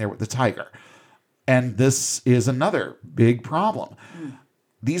to stay in there with the tiger. And this is another big problem.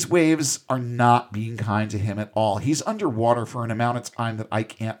 These waves are not being kind to him at all. He's underwater for an amount of time that I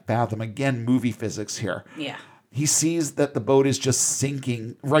can't fathom. Again, movie physics here. Yeah. He sees that the boat is just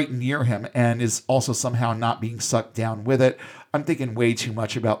sinking right near him and is also somehow not being sucked down with it. I'm thinking way too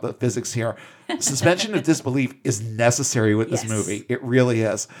much about the physics here. Suspension of disbelief is necessary with this movie. It really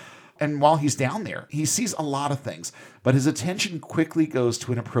is. And while he's down there, he sees a lot of things, but his attention quickly goes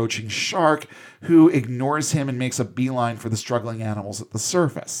to an approaching shark who ignores him and makes a beeline for the struggling animals at the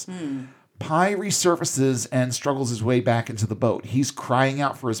surface. Pi resurfaces and struggles his way back into the boat. He's crying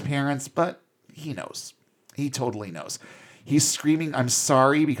out for his parents, but he knows. He totally knows. He's screaming, "I'm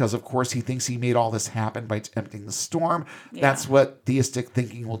sorry," because of course he thinks he made all this happen by tempting the storm. Yeah. That's what theistic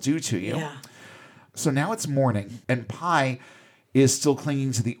thinking will do to you. Yeah. So now it's morning, and Pi is still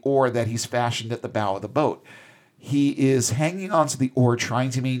clinging to the oar that he's fashioned at the bow of the boat. He is hanging onto the oar, trying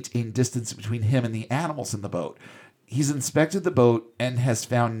to maintain distance between him and the animals in the boat. He's inspected the boat and has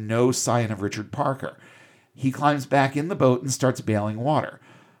found no sign of Richard Parker. He climbs back in the boat and starts bailing water.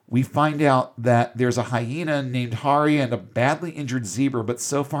 We find out that there's a hyena named Hari and a badly injured zebra, but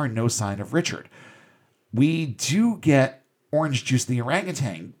so far no sign of Richard. We do get Orange Juice the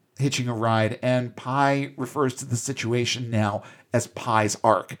orangutan hitching a ride, and Pi refers to the situation now as Pi's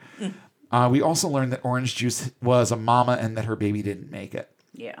Ark. We also learned that Orange Juice was a mama and that her baby didn't make it.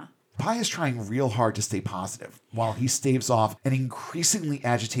 Yeah. Pi is trying real hard to stay positive while he staves off an increasingly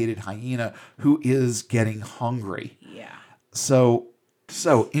agitated hyena who is getting hungry. Yeah. So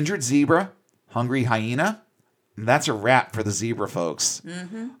injured zebra, hungry hyena, that's a wrap for the zebra folks.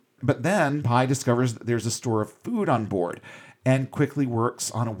 But then Pi discovers that there's a store of food on board and quickly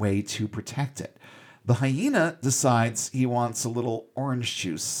works on a way to protect it. The hyena decides he wants a little orange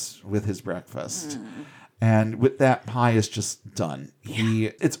juice with his breakfast. And with that, Pi is just done.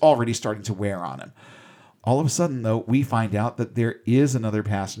 It's already starting to wear on him. All of a sudden, though, we find out that there is another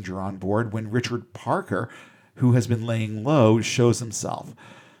passenger on board when Richard Parker, who has been laying low, shows himself.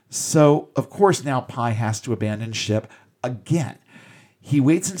 So, of course, now Pi has to abandon ship again. He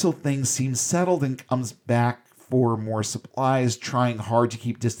waits until things seem settled and comes back for more supplies, trying hard to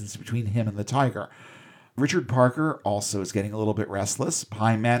keep distance between him and the tiger. Richard Parker also is getting a little bit restless.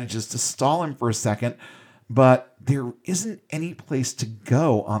 Pi manages to stall him for a second, but there isn't any place to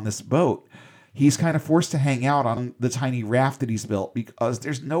go on this boat. He's kind of forced to hang out on the tiny raft that he's built because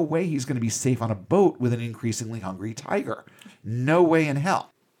there's no way he's going to be safe on a boat with an increasingly hungry tiger. No way in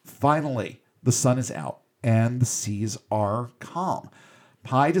hell. Finally, the sun is out and the seas are calm.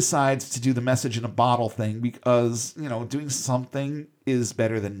 Pi decides to do the message in a bottle thing because, doing something is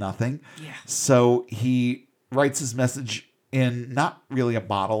better than nothing. Yeah. So he writes his message in not really a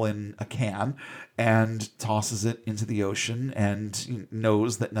bottle, in a can, and tosses it into the ocean and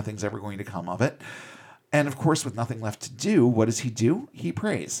knows that nothing's ever going to come of it. And of course, with nothing left to do, what does he do? He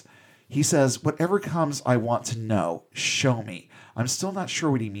prays. He says, "Whatever comes, I want to know. Show me." I'm still not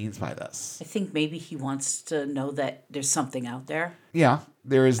sure what he means by this. I think maybe he wants to know that there's something out there. Yeah,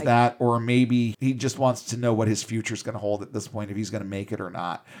 there is that. Or maybe he just wants to know what his future is going to hold at this point, if he's going to make it or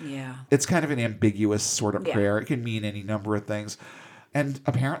not. Yeah. It's kind of an ambiguous sort of prayer. It can mean any number of things. And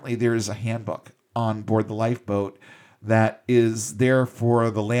apparently there is a handbook on board the lifeboat that is there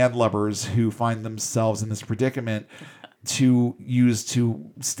for the landlubbers who find themselves in this predicament to use to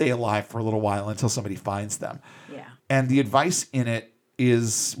stay alive for a little while until somebody finds them. Yeah. And the advice in it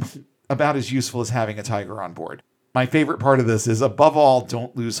is about as useful as having a tiger on board. My favorite part of this is, above all,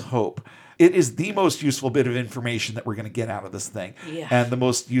 don't lose hope. It is the most useful bit of information that we're going to get out of this thing. Yeah. And the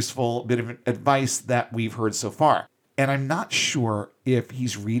most useful bit of advice that we've heard so far. And I'm not sure if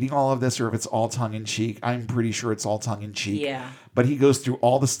he's reading all of this or if it's all tongue-in-cheek. I'm pretty sure it's all tongue-in-cheek. Yeah. But he goes through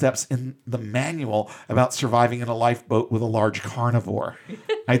all the steps in the manual about surviving in a lifeboat with a large carnivore.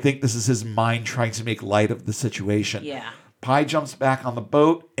 I think this is his mind trying to make light of the situation. Yeah. Pi jumps back on the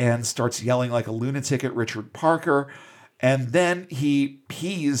boat and starts yelling like a lunatic at Richard Parker. And then he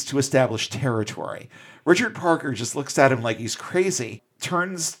pees to establish territory. Richard Parker just looks at him like he's crazy,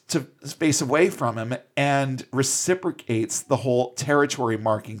 turns to face away from him, and reciprocates the whole territory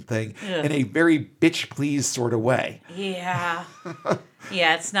marking thing in a very bitch please sort of way. Yeah.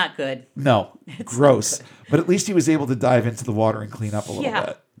 Yeah, it's not good. No, gross. But at least he was able to dive into the water and clean up a little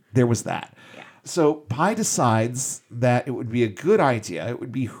bit. There was that. Yeah. So Pi decides that it would be a good idea, it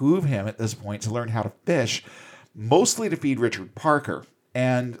would behoove him at this point to learn how to fish, mostly to feed Richard Parker.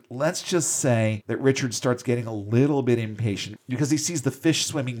 And let's just say that Richard starts getting a little bit impatient because he sees the fish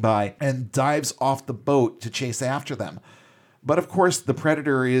swimming by and dives off the boat to chase after them. But of course, the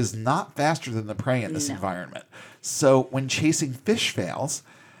predator is not faster than the prey in this environment. So when chasing fish fails,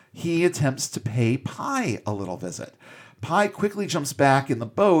 he attempts to pay Pi a little visit. Pie quickly jumps back in the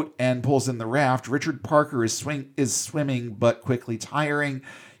boat and pulls in the raft. Richard Parker is swimming, but quickly tiring.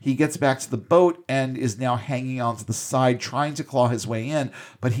 He gets back to the boat and is now hanging onto the side, trying to claw his way in,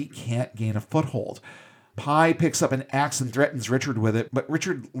 but he can't gain a foothold. Pie picks up an axe and threatens Richard with it, but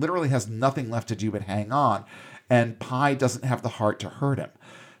Richard literally has nothing left to do but hang on, and Pie doesn't have the heart to hurt him.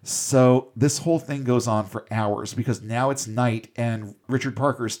 So this whole thing goes on for hours because now it's night and Richard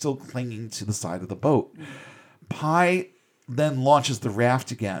Parker is still clinging to the side of the boat. Pie then launches the raft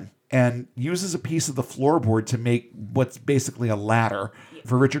again and uses a piece of the floorboard to make what's basically a ladder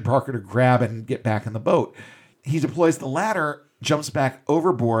for Richard Parker to grab and get back in the boat. He deploys the ladder, jumps back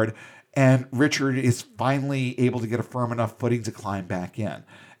overboard, and Richard is finally able to get a firm enough footing to climb back in.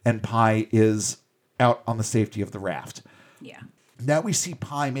 And Pie is out on the safety of the raft. Yeah. Now we see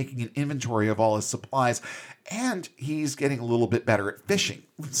Pie making an inventory of all his supplies, and he's getting a little bit better at fishing,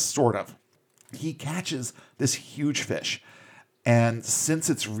 sort of. He catches this huge fish, and since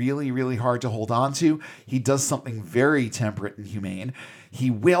it's really, really hard to hold on to, he does something very temperate and humane. He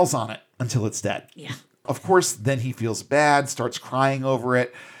wails on it until it's dead. Yeah. Of course, then he feels bad, starts crying over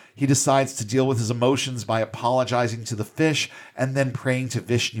it. He decides to deal with his emotions by apologizing to the fish and then praying to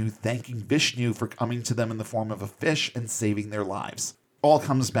Vishnu, thanking Vishnu for coming to them in the form of a fish and saving their lives. All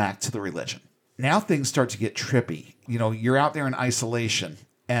comes back to the religion. Now things start to get trippy. You know, you're out there in isolation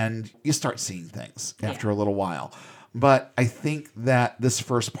and you start seeing things after a little while. But I think that this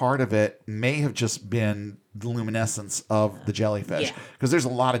first part of it may have just been the luminescence of the jellyfish. Because there's a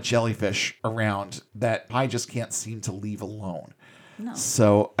lot of jellyfish around that Pie just can't seem to leave alone. No.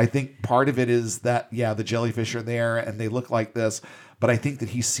 So I think part of it is that, yeah, the jellyfish are there and they look like this, but I think that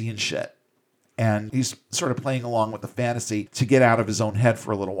he's seeing shit. And he's sort of playing along with the fantasy to get out of his own head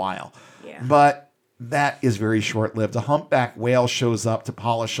for a little while. Yeah. But that is very short-lived. A humpback whale shows up to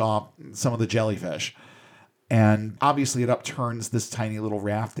polish off some of the jellyfish. And obviously it upturns this tiny little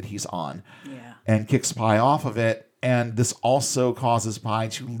raft that he's on and kicks Pie off of it. And this also causes Pie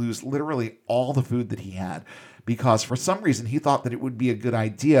to lose literally all the food that he had, because for some reason he thought that it would be a good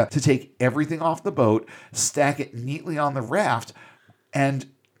idea to take everything off the boat, stack it neatly on the raft, and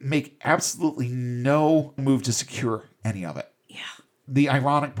make absolutely no move to secure any of it. Yeah. The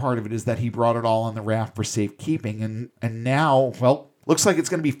ironic part of it is that he brought it all on the raft for safekeeping, and now, well, looks like it's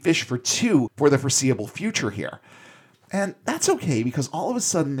going to be fish for two for the foreseeable future here. And that's okay, because all of a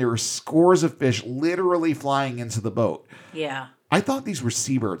sudden there are scores of fish literally flying into the boat. Yeah. I thought these were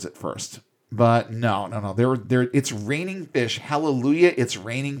seabirds at first, but no. It's raining fish. Hallelujah, it's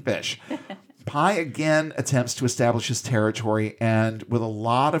raining fish. Pie again attempts to establish his territory, and with a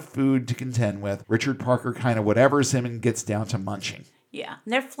lot of food to contend with, Richard Parker kind of whatevers him and gets down to munching. Yeah.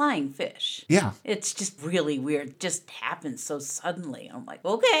 And they're flying fish. Yeah. It's just really weird. It just happens so suddenly. I'm like,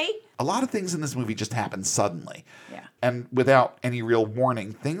 okay. A lot of things in this movie just happen suddenly. Yeah. And without any real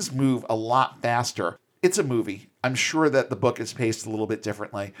warning. Things move a lot faster. It's a movie. I'm sure that the book is paced a little bit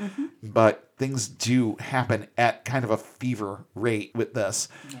differently, but things do happen at kind of a fever rate with this.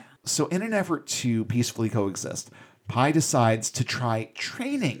 Yeah. So in an effort to peacefully coexist, Pie decides to try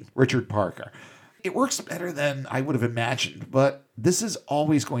training Richard Parker. It works better than I would have imagined, but this is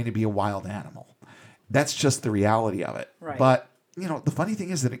always going to be a wild animal. That's just the reality of it. Right. But, you know, the funny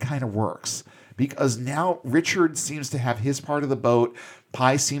thing is that it kind of works, because now Richard seems to have his part of the boat,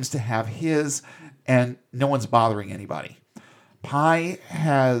 Pie seems to have his, and no one's bothering anybody. Pie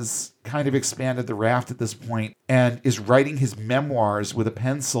has kind of expanded the raft at this point and is writing his memoirs with a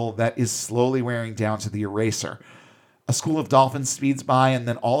pencil that is slowly wearing down to the eraser. A school of dolphins speeds by, and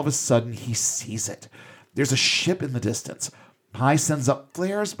then all of a sudden he sees it. There's a ship in the distance. Pie sends up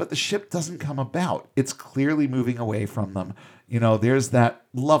flares, but the ship doesn't come about. It's clearly moving away from them. You know, there's that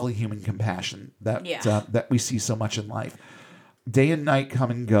lovely human compassion that that we see so much in life. Day and night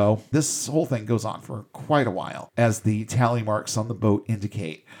come and go. This whole thing goes on for quite a while, as the tally marks on the boat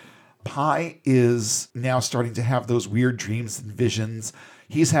indicate. Pie is now starting to have those weird dreams and visions.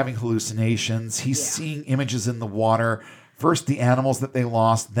 He's having hallucinations. He's seeing images in the water. First the animals that they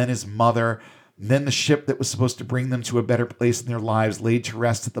lost, then his mother, then the ship that was supposed to bring them to a better place in their lives laid to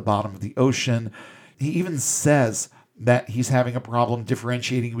rest at the bottom of the ocean. He even says that he's having a problem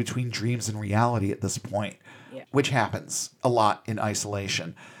differentiating between dreams and reality at this point, which happens a lot in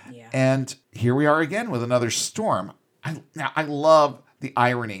isolation. Yeah. And here we are again with another storm. I love the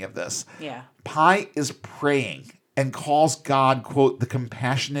irony of this. Yeah. Pie is praying and calls God, quote, the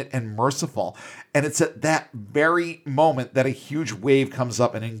compassionate and merciful. And it's at that very moment that a huge wave comes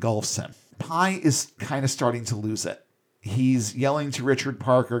up and engulfs him. Pie is kind of starting to lose it. He's yelling to Richard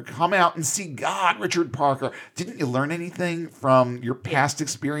Parker, come out and see God, Richard Parker. Didn't you learn anything from your past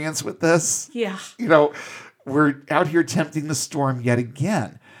experience with this? Yeah. You know, we're out here tempting the storm yet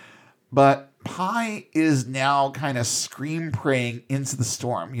again. But Pie is now kind of scream praying into the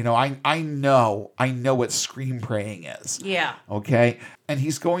storm. You know, I know what scream praying is. Yeah. Okay. And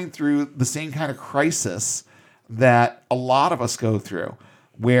he's going through the same kind of crisis that a lot of us go through,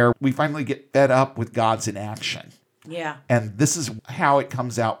 where we finally get fed up with God's inaction. Yeah. And this is how it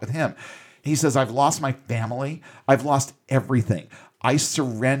comes out with him. He says, I've lost my family. I've lost everything. I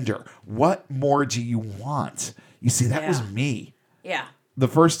surrender. What more do you want? You see, that was me. Yeah. The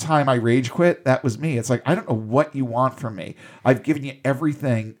first time I rage quit, that was me. It's like, I don't know what you want from me. I've given you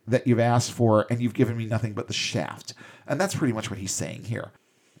everything that you've asked for, and you've given me nothing but the shaft. And that's pretty much what he's saying here.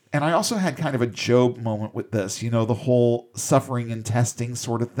 And I also had kind of a Job moment with this, you know, the whole suffering and testing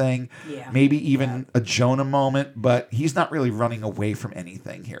sort of thing. Yeah. Maybe even a Jonah moment, but he's not really running away from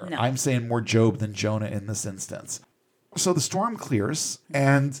anything here. No. I'm saying more Job than Jonah in this instance. So the storm clears,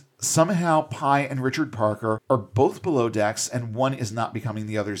 and somehow Pie and Richard Parker are both below decks, and one is not becoming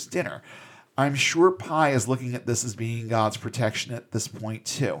the other's dinner. I'm sure Pie is looking at this as being God's protection at this point,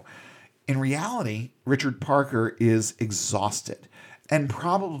 too. In reality, Richard Parker is exhausted and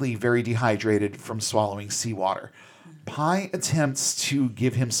probably very dehydrated from swallowing seawater. Pie attempts to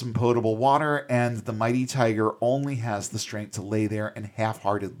give him some potable water, and the mighty tiger only has the strength to lay there and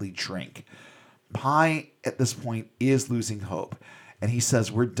half-heartedly drink. Pie, at this point, is losing hope, and he says,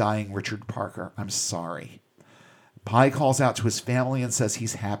 we're dying, Richard Parker. I'm sorry. Pie calls out to his family and says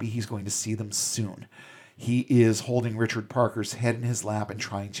he's happy he's going to see them soon. He is holding Richard Parker's head in his lap and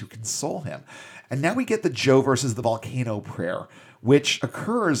trying to console him. And now we get the Joe versus the volcano prayer, which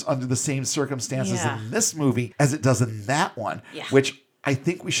occurs under the same circumstances in this movie as it does in that one, which I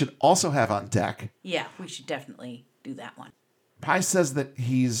think we should also have on deck. Yeah, we should definitely do that one. Pie says that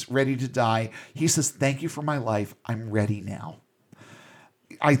he's ready to die. He says, thank you for my life. I'm ready now.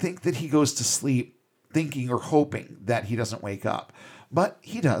 I think that he goes to sleep thinking or hoping that he doesn't wake up. But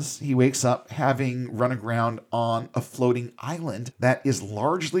he does. He wakes up having run aground on a floating island that is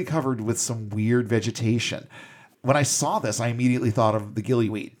largely covered with some weird vegetation. When I saw this, I immediately thought of the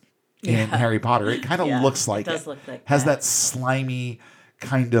gillyweed in Harry Potter. It kind of looks like it. Does look like has that slimy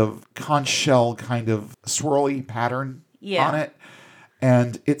kind of conch shell kind of swirly pattern on it.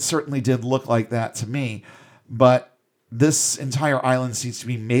 And it certainly did look like that to me. But this entire island seems to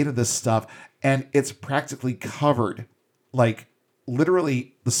be made of this stuff, and it's practically covered. Like,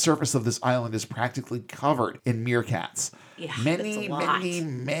 literally, the surface of this island is practically covered in meerkats. Yeah, many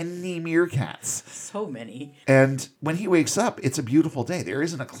meerkats. So many. And when he wakes up, it's a beautiful day. There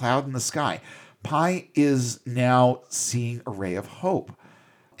isn't a cloud in the sky. Pie is now seeing a ray of hope.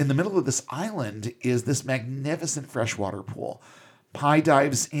 In the middle of this island is this magnificent freshwater pool. Pie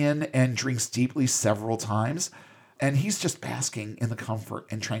dives in and drinks deeply several times, and he's just basking in the comfort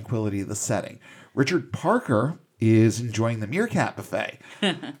and tranquility of the setting. Richard Parker is enjoying the meerkat buffet.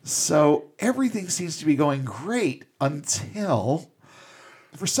 So everything seems to be going great until,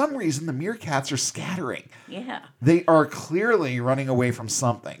 for some reason, the meerkats are scattering. Yeah. They are clearly running away from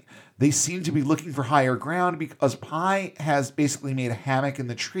something. They seem to be looking for higher ground because Pie has basically made a hammock in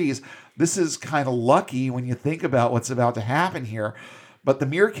the trees. This is kind of lucky when you think about what's about to happen here. But the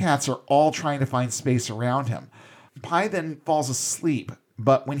meerkats are all trying to find space around him. Pie then falls asleep,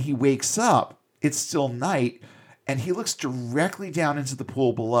 but when he wakes up, it's still night, and he looks directly down into the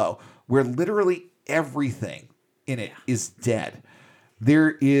pool below, where literally everything in it is dead.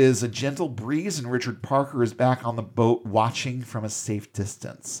 There is a gentle breeze, and Richard Parker is back on the boat watching from a safe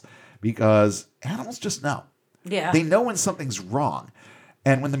distance, because animals just know. Yeah. They know when something's wrong.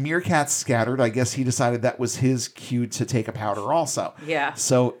 And when the meerkats scattered, I guess he decided that was his cue to take a powder also. Yeah.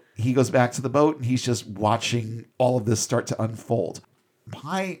 So he goes back to the boat, and he's just watching all of this start to unfold.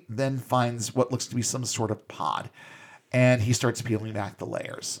 Pie then finds what looks to be some sort of pod, and he starts peeling back the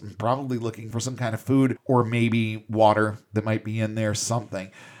layers, probably looking for some kind of food or maybe water that might be in there,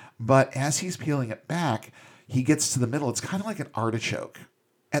 something. But as he's peeling it back, he gets to the middle. It's kind of like an artichoke.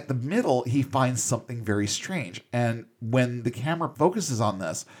 At the middle, he finds something very strange. And when the camera focuses on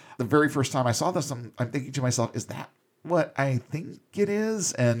this, the very first time I saw this, I'm thinking to myself, is that what I think it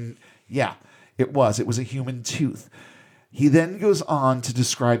is? And yeah, it was. It was a human tooth. He then goes on to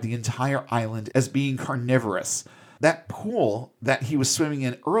describe the entire island as being carnivorous. That pool that he was swimming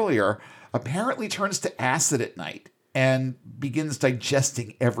in earlier apparently turns to acid at night and begins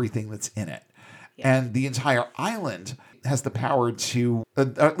digesting everything that's in it. Yeah. And the entire island has the power to,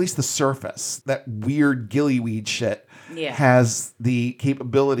 at least the surface, that weird gillyweed shit, has the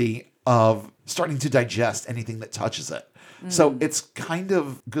capability of starting to digest anything that touches it. So it's kind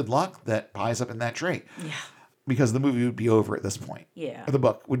of good luck that Pie's up in that tree. Yeah. Because the movie would be over at this point. Yeah. Or the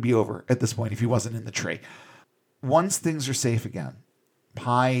book would be over at this point if he wasn't in the tree. once things are safe again,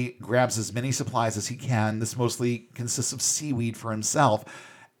 Pi grabs as many supplies as he can. This mostly consists of seaweed for himself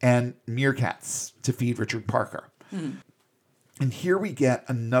and meerkats to feed Richard Parker. And here we get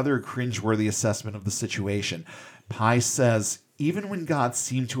another cringeworthy assessment of the situation. Pi says, even when God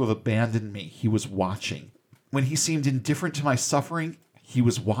seemed to have abandoned me, he was watching. When he seemed indifferent to my suffering, he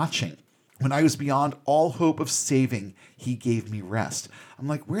was watching. When I was beyond all hope of saving, he gave me rest. I'm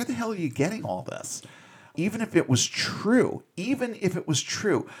like, where the hell are you getting all this? Even if it was true,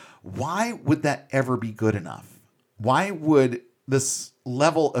 why would that ever be good enough? Why would this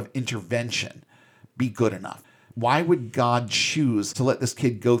level of intervention be good enough? Why would God choose to let this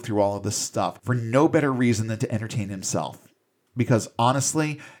kid go through all of this stuff for no better reason than to entertain himself? Because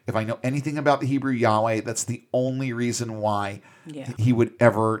honestly, if I know anything about the Hebrew Yahweh, that's the only reason why he would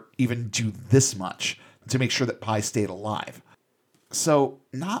ever even do this much to make sure that Pi stayed alive. So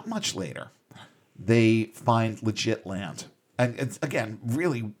not much later, they find legit land. And it's, again,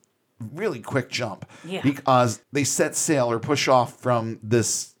 really, really quick jump. Yeah. Because they set sail or push off from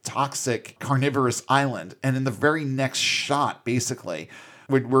this toxic carnivorous island. And in the very next shot, basically,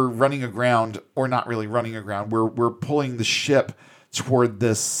 we're running aground, or not really running aground. We're pulling the ship toward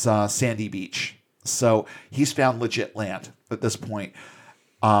this sandy beach. So he's found legit land at this point.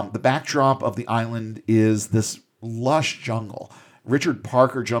 The backdrop of the island is this lush jungle. Richard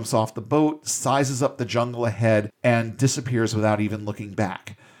Parker jumps off the boat, sizes up the jungle ahead, and disappears without even looking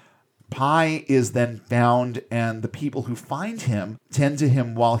back. Pi is then found, and the people who find him tend to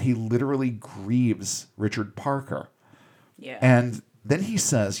him while he literally grieves Richard Parker. Yeah. And then he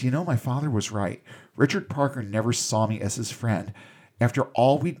says, my father was right. Richard Parker never saw me as his friend. After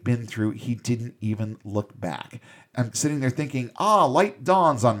all we'd been through, he didn't even look back. I'm sitting there thinking, light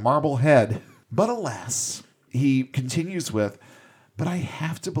dawns on Marblehead. But alas, he continues with, but I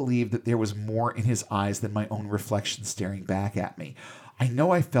have to believe that there was more in his eyes than my own reflection staring back at me. I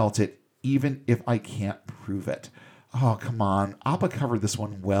know I felt it, even if I can't prove it. Oh, come on. Appa covered this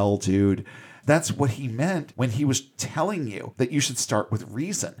one well, dude. That's what he meant when he was telling you that you should start with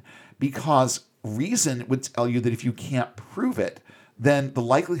reason, because reason would tell you that if you can't prove it, then the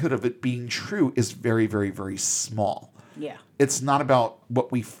likelihood of it being true is very, very, very small. Yeah. It's not about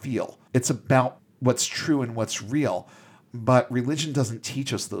what we feel. It's about what's true and what's real. But religion doesn't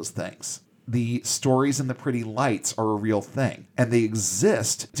teach us those things. The stories and the pretty lights are a real thing, and they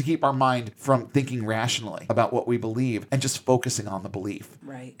exist to keep our mind from thinking rationally about what we believe and just focusing on the belief.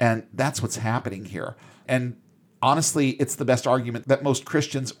 Right. And that's what's happening here. And honestly, it's the best argument that most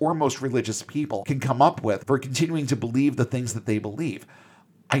Christians or most religious people can come up with for continuing to believe the things that they believe.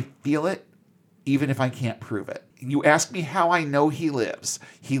 I feel it, even if I can't prove it. You ask me how I know he lives.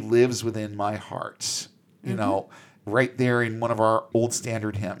 He lives within my heart. Right there in one of our old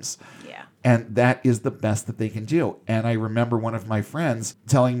standard hymns. Yeah. And that is the best that they can do. And I remember one of my friends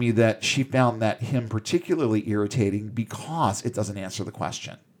telling me that she found that hymn particularly irritating because it doesn't answer the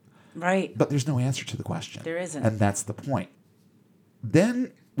question. Right. But there's no answer to the question. There isn't. And that's the point.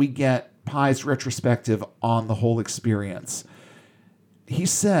 Then we get Pi's retrospective on the whole experience. He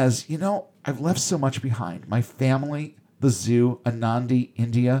says, I've left so much behind. My family, the zoo, Anandi,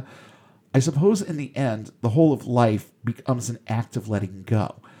 India. I suppose in the end, the whole of life becomes an act of letting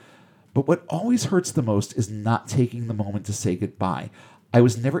go. But what always hurts the most is not taking the moment to say goodbye. I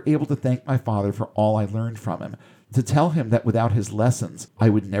was never able to thank my father for all I learned from him, to tell him that without his lessons, I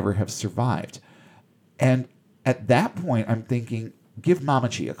would never have survived. And at that point, I'm thinking, give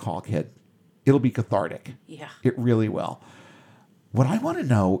Mamachi a call, kid. It'll be cathartic. Yeah. It really will. What I want to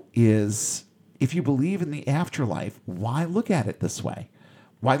know is, if you believe in the afterlife, why look at it this way?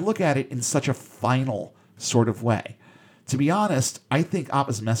 Why look at it in such a final sort of way? To be honest, I think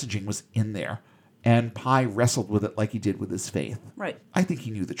Appa's messaging was in there, and Pi wrestled with it like he did with his faith. Right. I think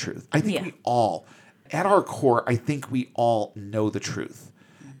he knew the truth. I think we all, at our core, I think we all know the truth,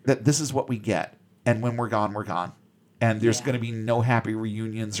 that this is what we get, and when we're gone, we're gone. And there's going to be no happy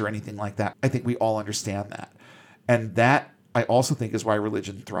reunions or anything like that. I think we all understand that. And that, I also think, is why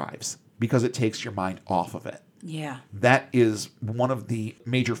religion thrives, because it takes your mind off of it. Yeah. That is one of the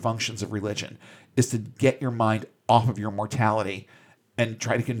major functions of religion, is to get your mind off of your mortality and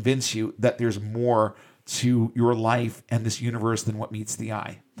try to convince you that there's more to your life and this universe than what meets the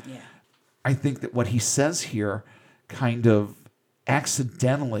eye. Yeah. I think that what he says here kind of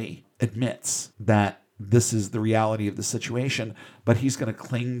accidentally admits that this is the reality of the situation, but he's going to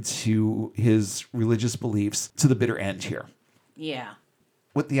cling to his religious beliefs to the bitter end here. Yeah.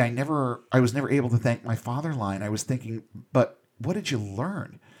 With the I was never able to thank my father line, I was thinking, but what did you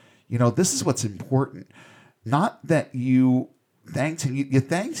learn? This is what's important. Not that you thanked him. You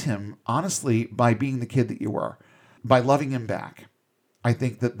thanked him, honestly, by being the kid that you were. by loving him back. I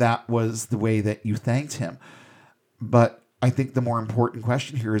think that that was the way that you thanked him. But I think the more important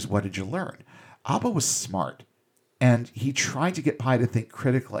question here is, what did you learn? Abba was smart, and he tried to get Pi to think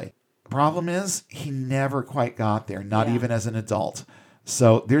critically. Problem is, he never quite got there, not even as an adult.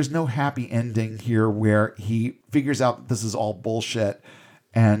 So there's no happy ending here where he figures out that this is all bullshit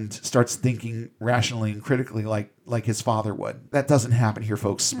and starts thinking rationally and critically like his father would. That doesn't happen here,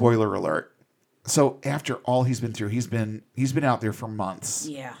 folks. Spoiler alert. So after all he's been through, he's been out there for months.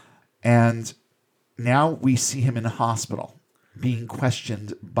 Yeah. And now we see him in a hospital being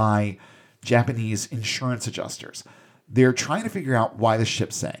questioned by Japanese insurance adjusters. They're trying to figure out why the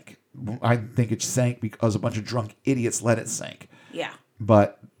ship sank. I think it sank because a bunch of drunk idiots let it sink. Yeah.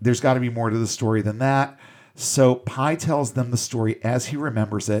 But there's got to be more to the story than that. So Pi tells them the story as he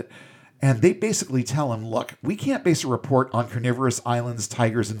remembers it. And they basically tell him, look, we can't base a report on carnivorous islands,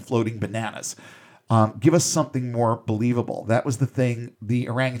 tigers, and floating bananas. Give us something more believable. That was the thing. The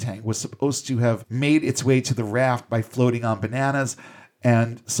orangutan was supposed to have made its way to the raft by floating on bananas.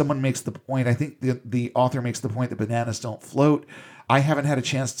 And someone makes the point, I think the author makes the point that bananas don't float. I haven't had a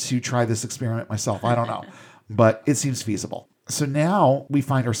chance to try this experiment myself. I don't know. But it seems feasible. So now we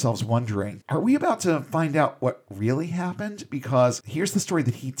find ourselves wondering, are we about to find out what really happened? Because here's the story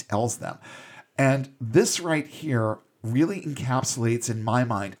that he tells them. And this right here really encapsulates, in my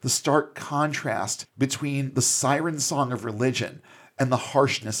mind, the stark contrast between the siren song of religion and the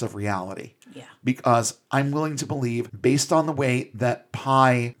harshness of reality. Yeah. Because I'm willing to believe, based on the way that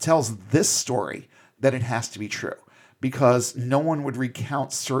Pi tells this story, that it has to be true. Because no one would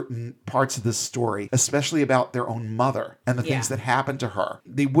recount certain parts of this story, especially about their own mother and the things that happened to her.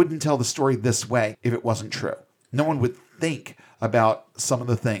 They wouldn't tell the story this way if it wasn't true. No one would think about some of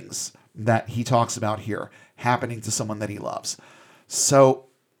the things that he talks about here happening to someone that he loves. So,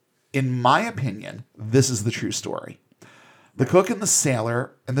 in my opinion, this is the true story. The cook and the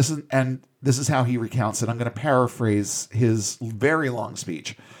sailor, and this is how he recounts it. I'm going to paraphrase his very long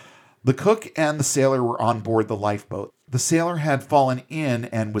speech. The cook and the sailor were on board the lifeboat. The sailor had fallen in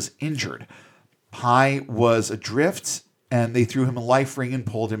and was injured. Pi was adrift, and they threw him a life ring and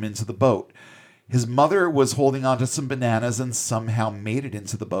pulled him into the boat. His mother was holding onto some bananas and somehow made it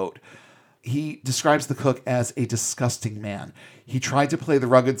into the boat. He describes the cook as a disgusting man. He tried to play the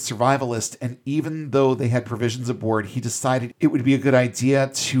rugged survivalist, and even though they had provisions aboard, he decided it would be a good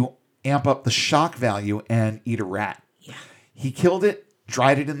idea to amp up the shock value and eat a rat. Yeah. He killed it,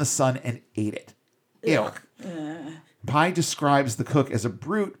 dried it in the sun, and ate it. Ew. Pi describes the cook as a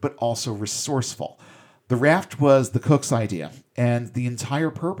brute, but also resourceful. The raft was the cook's idea, and the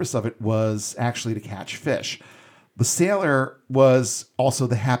entire purpose of it was actually to catch fish. The sailor was also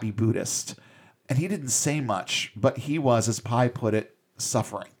the happy Buddhist, and he didn't say much, but he was, as Pi put it,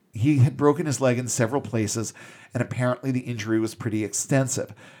 suffering. He had broken his leg in several places, and apparently the injury was pretty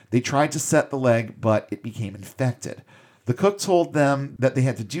extensive. They tried to set the leg, but it became infected. The cook told them that they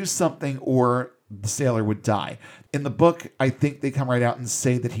had to do something or the sailor would die. In the book, I think they come right out and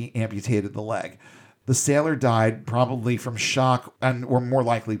say that he amputated the leg. The sailor died probably from shock or more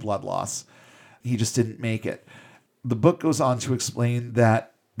likely blood loss. He just didn't make it. The book goes on to explain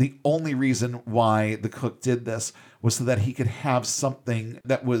that the only reason why the cook did this was so that he could have something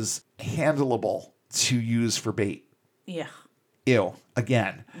that was handleable to use for bait. Yeah. Ew.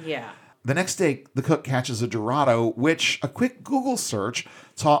 Again. Yeah. The next day, the cook catches a Dorado, which a quick Google search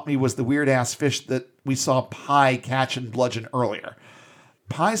taught me was the weird-ass fish that we saw Pi catch and bludgeon earlier.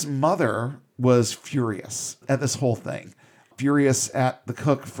 Pi's mother was furious at this whole thing. Furious at the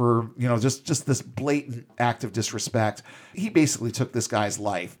cook for, just this blatant act of disrespect. He basically took this guy's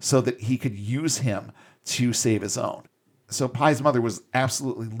life so that he could use him to save his own. So Pi's mother was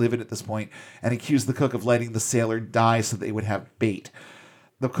absolutely livid at this point and accused the cook of letting the sailor die so they would have bait.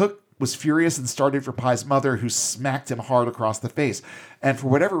 The cook was furious and started for Pi's mother, who smacked him hard across the face. And for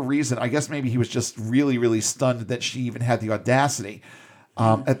whatever reason, I guess maybe he was just really, really stunned that she even had the audacity.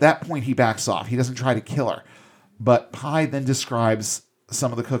 At that point, he backs off. He doesn't try to kill her. But Pi then describes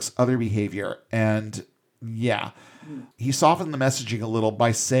some of the cook's other behavior. And he softened the messaging a little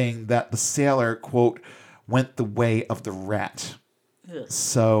by saying that the sailor, quote, went the way of the rat. Ugh.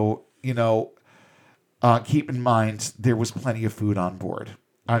 So, keep in mind, there was plenty of food on board.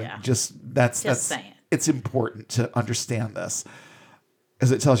 That's saying. It's important to understand this,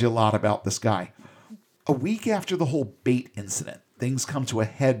 as it tells you a lot about this guy. A week after the whole bait incident, things come to a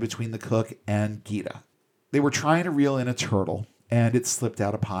head between the cook and Gita. They were trying to reel in a turtle, and it slipped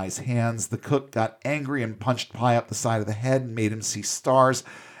out of Pi's hands. The cook got angry and punched Pi up the side of the head and made him see stars,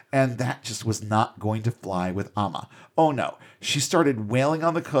 and that just was not going to fly with Amma. Oh no, she started wailing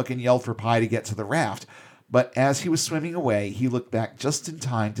on the cook and yelled for Pi to get to the raft. But as he was swimming away, he looked back just in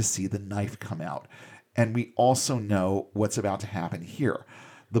time to see the knife come out. And we also know what's about to happen here.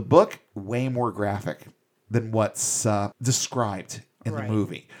 The book, way more graphic than what's described in the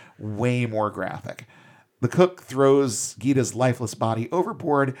movie. Way more graphic. The cook throws Gita's lifeless body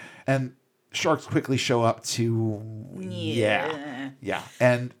overboard, and sharks quickly show up to... Yeah.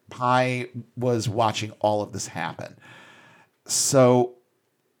 And Pi was watching all of this happen. So,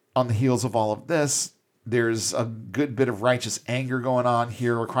 on the heels of all of this, there's a good bit of righteous anger going on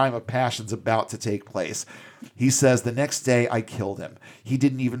here. A crime of passion's about to take place. He says, the next day I killed him. He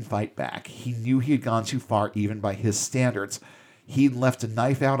didn't even fight back. He knew he had gone too far even by his standards. He left a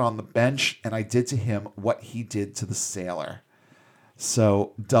knife out on the bench, and I did to him what he did to the sailor.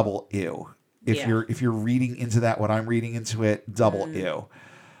 So, double ew. If you're reading into that, what I'm reading into it, double ew.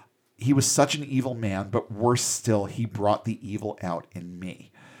 He was such an evil man, but worse still, he brought the evil out in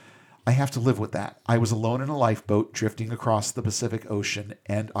me. I have to live with that. I was alone in a lifeboat drifting across the Pacific Ocean,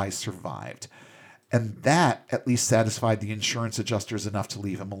 and I survived. And that at least satisfied the insurance adjusters enough to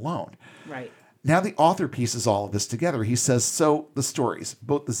leave him alone. Right. Now the author pieces all of this together. He says, so the stories,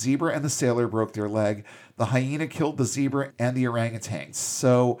 both the zebra and the sailor broke their leg. The hyena killed the zebra and the orangutan.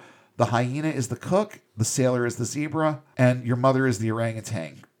 So the hyena is the cook, the sailor is the zebra, and your mother is the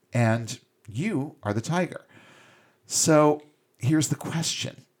orangutan. And you are the tiger. So here's the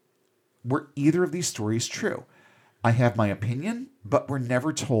question. Were either of these stories true? I have my opinion, but we're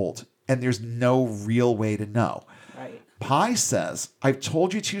never told, and there's no real way to know. Right. Pi says, I've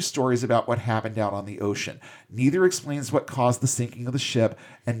told you 2 stories about what happened out on the ocean. Neither explains what caused the sinking of the ship,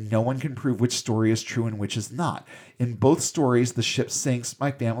 and no one can prove which story is true and which is not. In both stories, the ship sinks,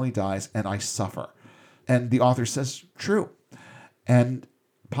 my family dies, and I suffer. And the author says, true. And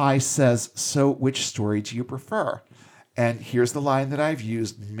Pi says, so which story do you prefer? And here's the line that I've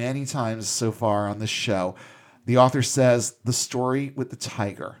used many times so far on this show. The author says, the story with the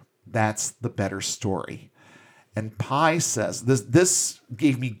tiger. That's the better story. And Pi says, this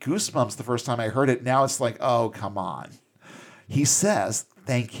gave me goosebumps the first time I heard it. Now it's like, oh, come on. He says,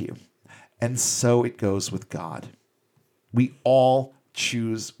 thank you. And so it goes with God. We all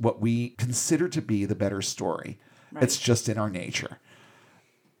choose what we consider to be the better story. Right. It's just in our nature.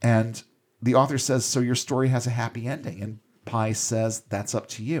 And the author says, so your story has a happy ending. And Pi says, that's up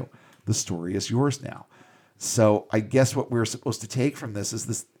to you. The story is yours now. So I guess what we're supposed to take from this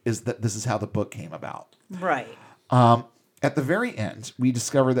is that this is how the book came about. Right. At the very end, we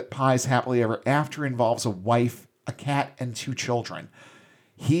discover that Pi's happily ever after involves a wife, a cat, and 2 children.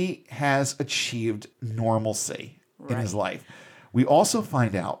 He has achieved normalcy in his life. We also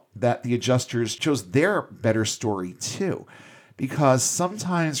find out that the adjusters chose their better story too, because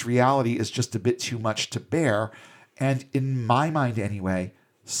sometimes reality is just a bit too much to bear, and in my mind anyway,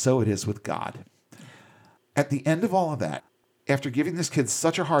 so it is with God. At the end of all of that, after giving these kids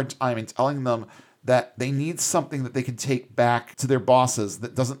such a hard time and telling them that they need something that they can take back to their bosses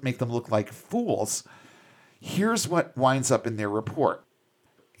that doesn't make them look like fools, here's what winds up in their report.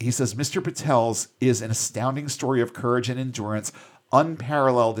 He says, Mr. Patel's is an astounding story of courage and endurance,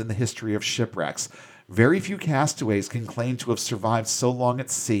 unparalleled in the history of shipwrecks. Very few castaways can claim to have survived so long at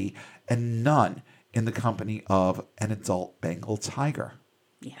sea, and none in the company of an adult Bengal tiger.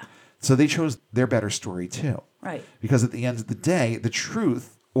 Yeah. So they chose their better story too. Right. Because at the end of the day, the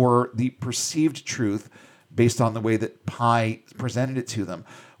truth, or the perceived truth, based on the way that Pi presented it to them,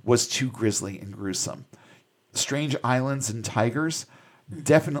 was too grisly and gruesome. Strange Islands and Tigers,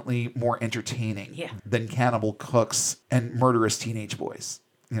 definitely more entertaining than cannibal cooks and murderous teenage boys.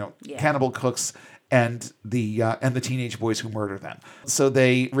 Cannibal cooks and the teenage boys who murder them. So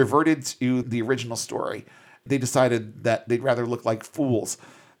they reverted to the original story. They decided that they'd rather look like fools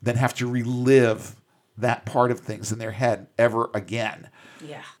than have to relive that part of things in their head ever again.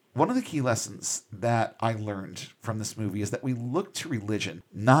 Yeah. One of the key lessons that I learned from this movie is that we look to religion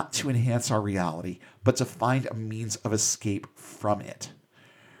not to enhance our reality, but to find a means of escape from it.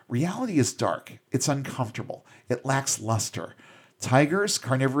 Reality is dark. It's uncomfortable. It lacks luster. Tigers,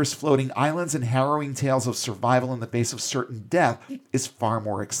 carnivorous floating islands, and harrowing tales of survival in the face of certain death is far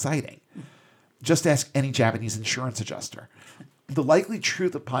more exciting. Just ask any Japanese insurance adjuster. The likely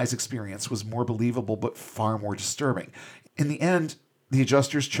truth of Pi's experience was more believable but far more disturbing. In the end, the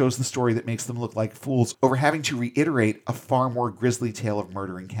adjusters chose the story that makes them look like fools over having to reiterate a far more grisly tale of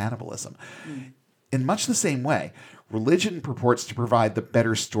murder and cannibalism. In much the same way, religion purports to provide the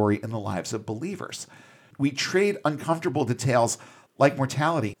better story in the lives of believers. We trade uncomfortable details like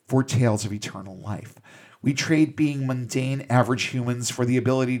mortality for tales of eternal life. We trade being mundane, average humans for the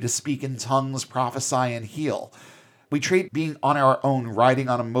ability to speak in tongues, prophesy, and heal. We trade being on our own, riding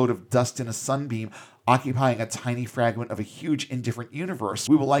on a mote of dust in a sunbeam, occupying a tiny fragment of a huge indifferent universe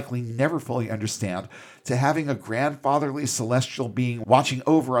we will likely never fully understand, to having a grandfatherly celestial being watching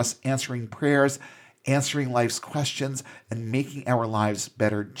over us, answering prayers, answering life's questions, and making our lives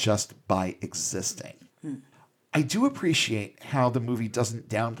better just by existing. I do appreciate how the movie doesn't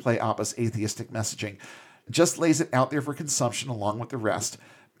downplay Appa's atheistic messaging, just lays it out there for consumption along with the rest.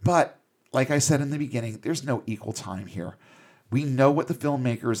 But, like I said in the beginning, there's no equal time here. We know what the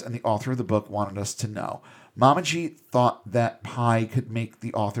filmmakers and the author of the book wanted us to know. Mamaji thought that Pi could make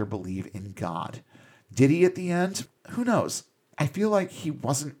the author believe in God. Did he at the end? Who knows? I feel like he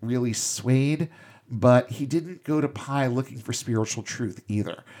wasn't really swayed, but he didn't go to Pi looking for spiritual truth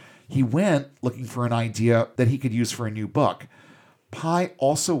either. He went looking for an idea that he could use for a new book. Pi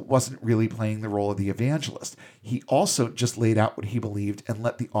also wasn't really playing the role of the evangelist. He also just laid out what he believed and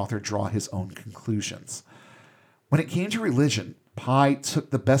let the author draw his own conclusions. When it came to religion, Pi took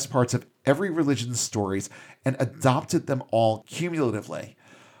the best parts of every religion's stories and adopted them all cumulatively.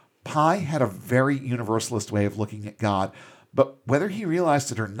 Pi had a very universalist way of looking at God, but whether he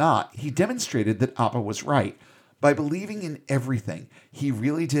realized it or not, he demonstrated that Appa was right. By believing in everything, he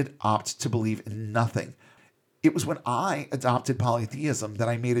really did opt to believe in nothing. It was when I adopted polytheism that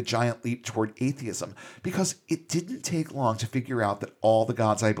I made a giant leap toward atheism, because it didn't take long to figure out that all the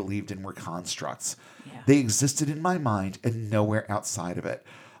gods I believed in were constructs. Yeah. They existed in my mind and nowhere outside of it.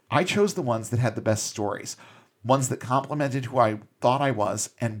 I chose the ones that had the best stories, ones that complemented who I thought I was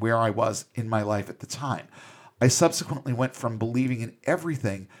and where I was in my life at the time. I subsequently went from believing in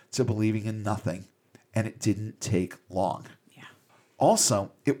everything to believing in nothing, and it didn't take long.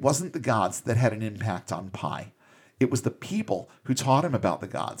 Also, it wasn't the gods that had an impact on Pi. It was the people who taught him about the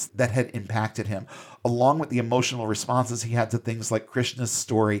gods that had impacted him, along with the emotional responses he had to things like Krishna's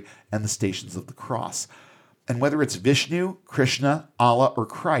story and the Stations of the Cross. And whether it's Vishnu, Krishna, Allah, or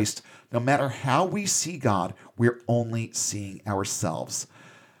Christ, no matter how we see God, we're only seeing ourselves.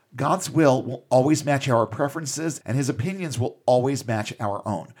 God's will always match our preferences, and his opinions will always match our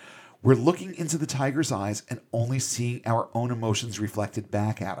own. We're looking into the tiger's eyes and only seeing our own emotions reflected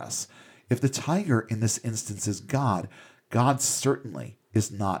back at us. If the tiger in this instance is God, God certainly is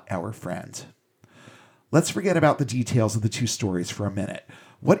not our friend. Let's forget about the details of the two stories for a minute.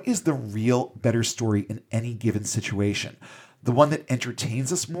 What is the real better story in any given situation? The one that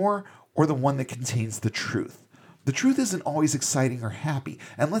entertains us more, or the one that contains the truth? The truth isn't always exciting or happy,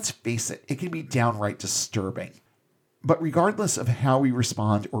 and let's face it, it can be downright disturbing. But regardless of how we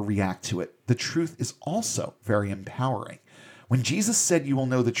respond or react to it, the truth is also very empowering. When Jesus said you will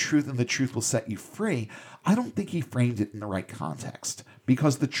know the truth and the truth will set you free, I don't think he framed it in the right context,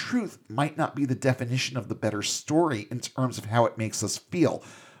 because the truth might not be the definition of the better story in terms of how it makes us feel,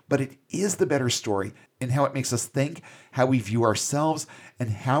 but it is the better story in how it makes us think, how we view ourselves, and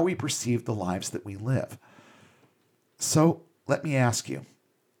how we perceive the lives that we live. So let me ask you,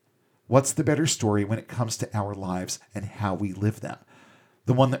 what's the better story when it comes to our lives and how we live them?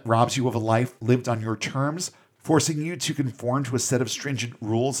 The one that robs you of a life lived on your terms, forcing you to conform to a set of stringent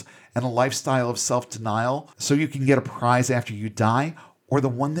rules and a lifestyle of self-denial so you can get a prize after you die? Or the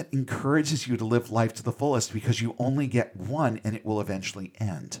one that encourages you to live life to the fullest because you only get one and it will eventually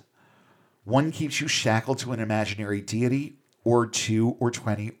end? One keeps you shackled to an imaginary deity, or 2 or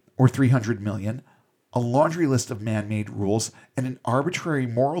 20 or 300 million, a laundry list of man-made rules, and an arbitrary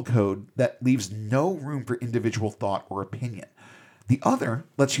moral code that leaves no room for individual thought or opinion. The other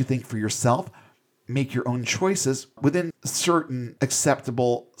lets you think for yourself, make your own choices within certain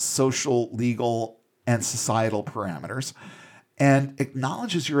acceptable social, legal, and societal parameters, and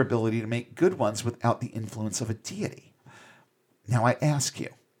acknowledges your ability to make good ones without the influence of a deity. Now I ask you,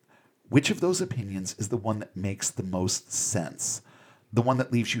 which of those opinions is the one that makes the most sense? The one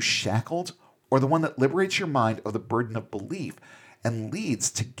that leaves you shackled, or the one that liberates your mind of the burden of belief and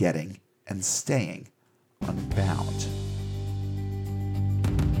leads to getting and staying unbound?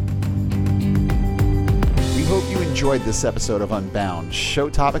 We hope you enjoyed this episode of Unbound. Show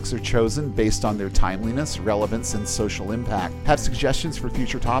topics are chosen based on their timeliness, relevance, and social impact. Have suggestions for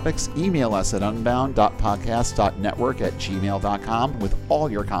future topics? Email us at unbound.podcast.network@gmail.com with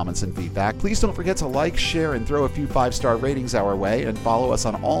all your comments and feedback. Please don't forget to like, share, and throw a few 5-star ratings our way, and follow us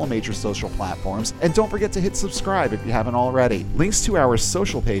on all major social platforms. And don't forget to hit subscribe if you haven't already. Links to our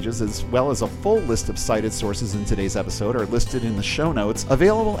social pages, as well as a full list of cited sources in today's episode, are listed in the show notes,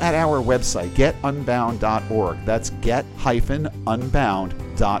 available at our website, getunbound.org. That's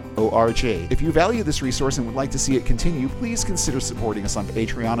get-unbound.org. If you value this resource and would like to see it continue, please consider supporting us on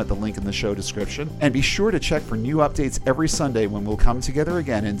Patreon at the link in the show description. And be sure to check for new updates every Sunday when we'll come together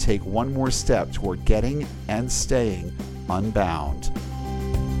again and take one more step toward getting and staying unbound.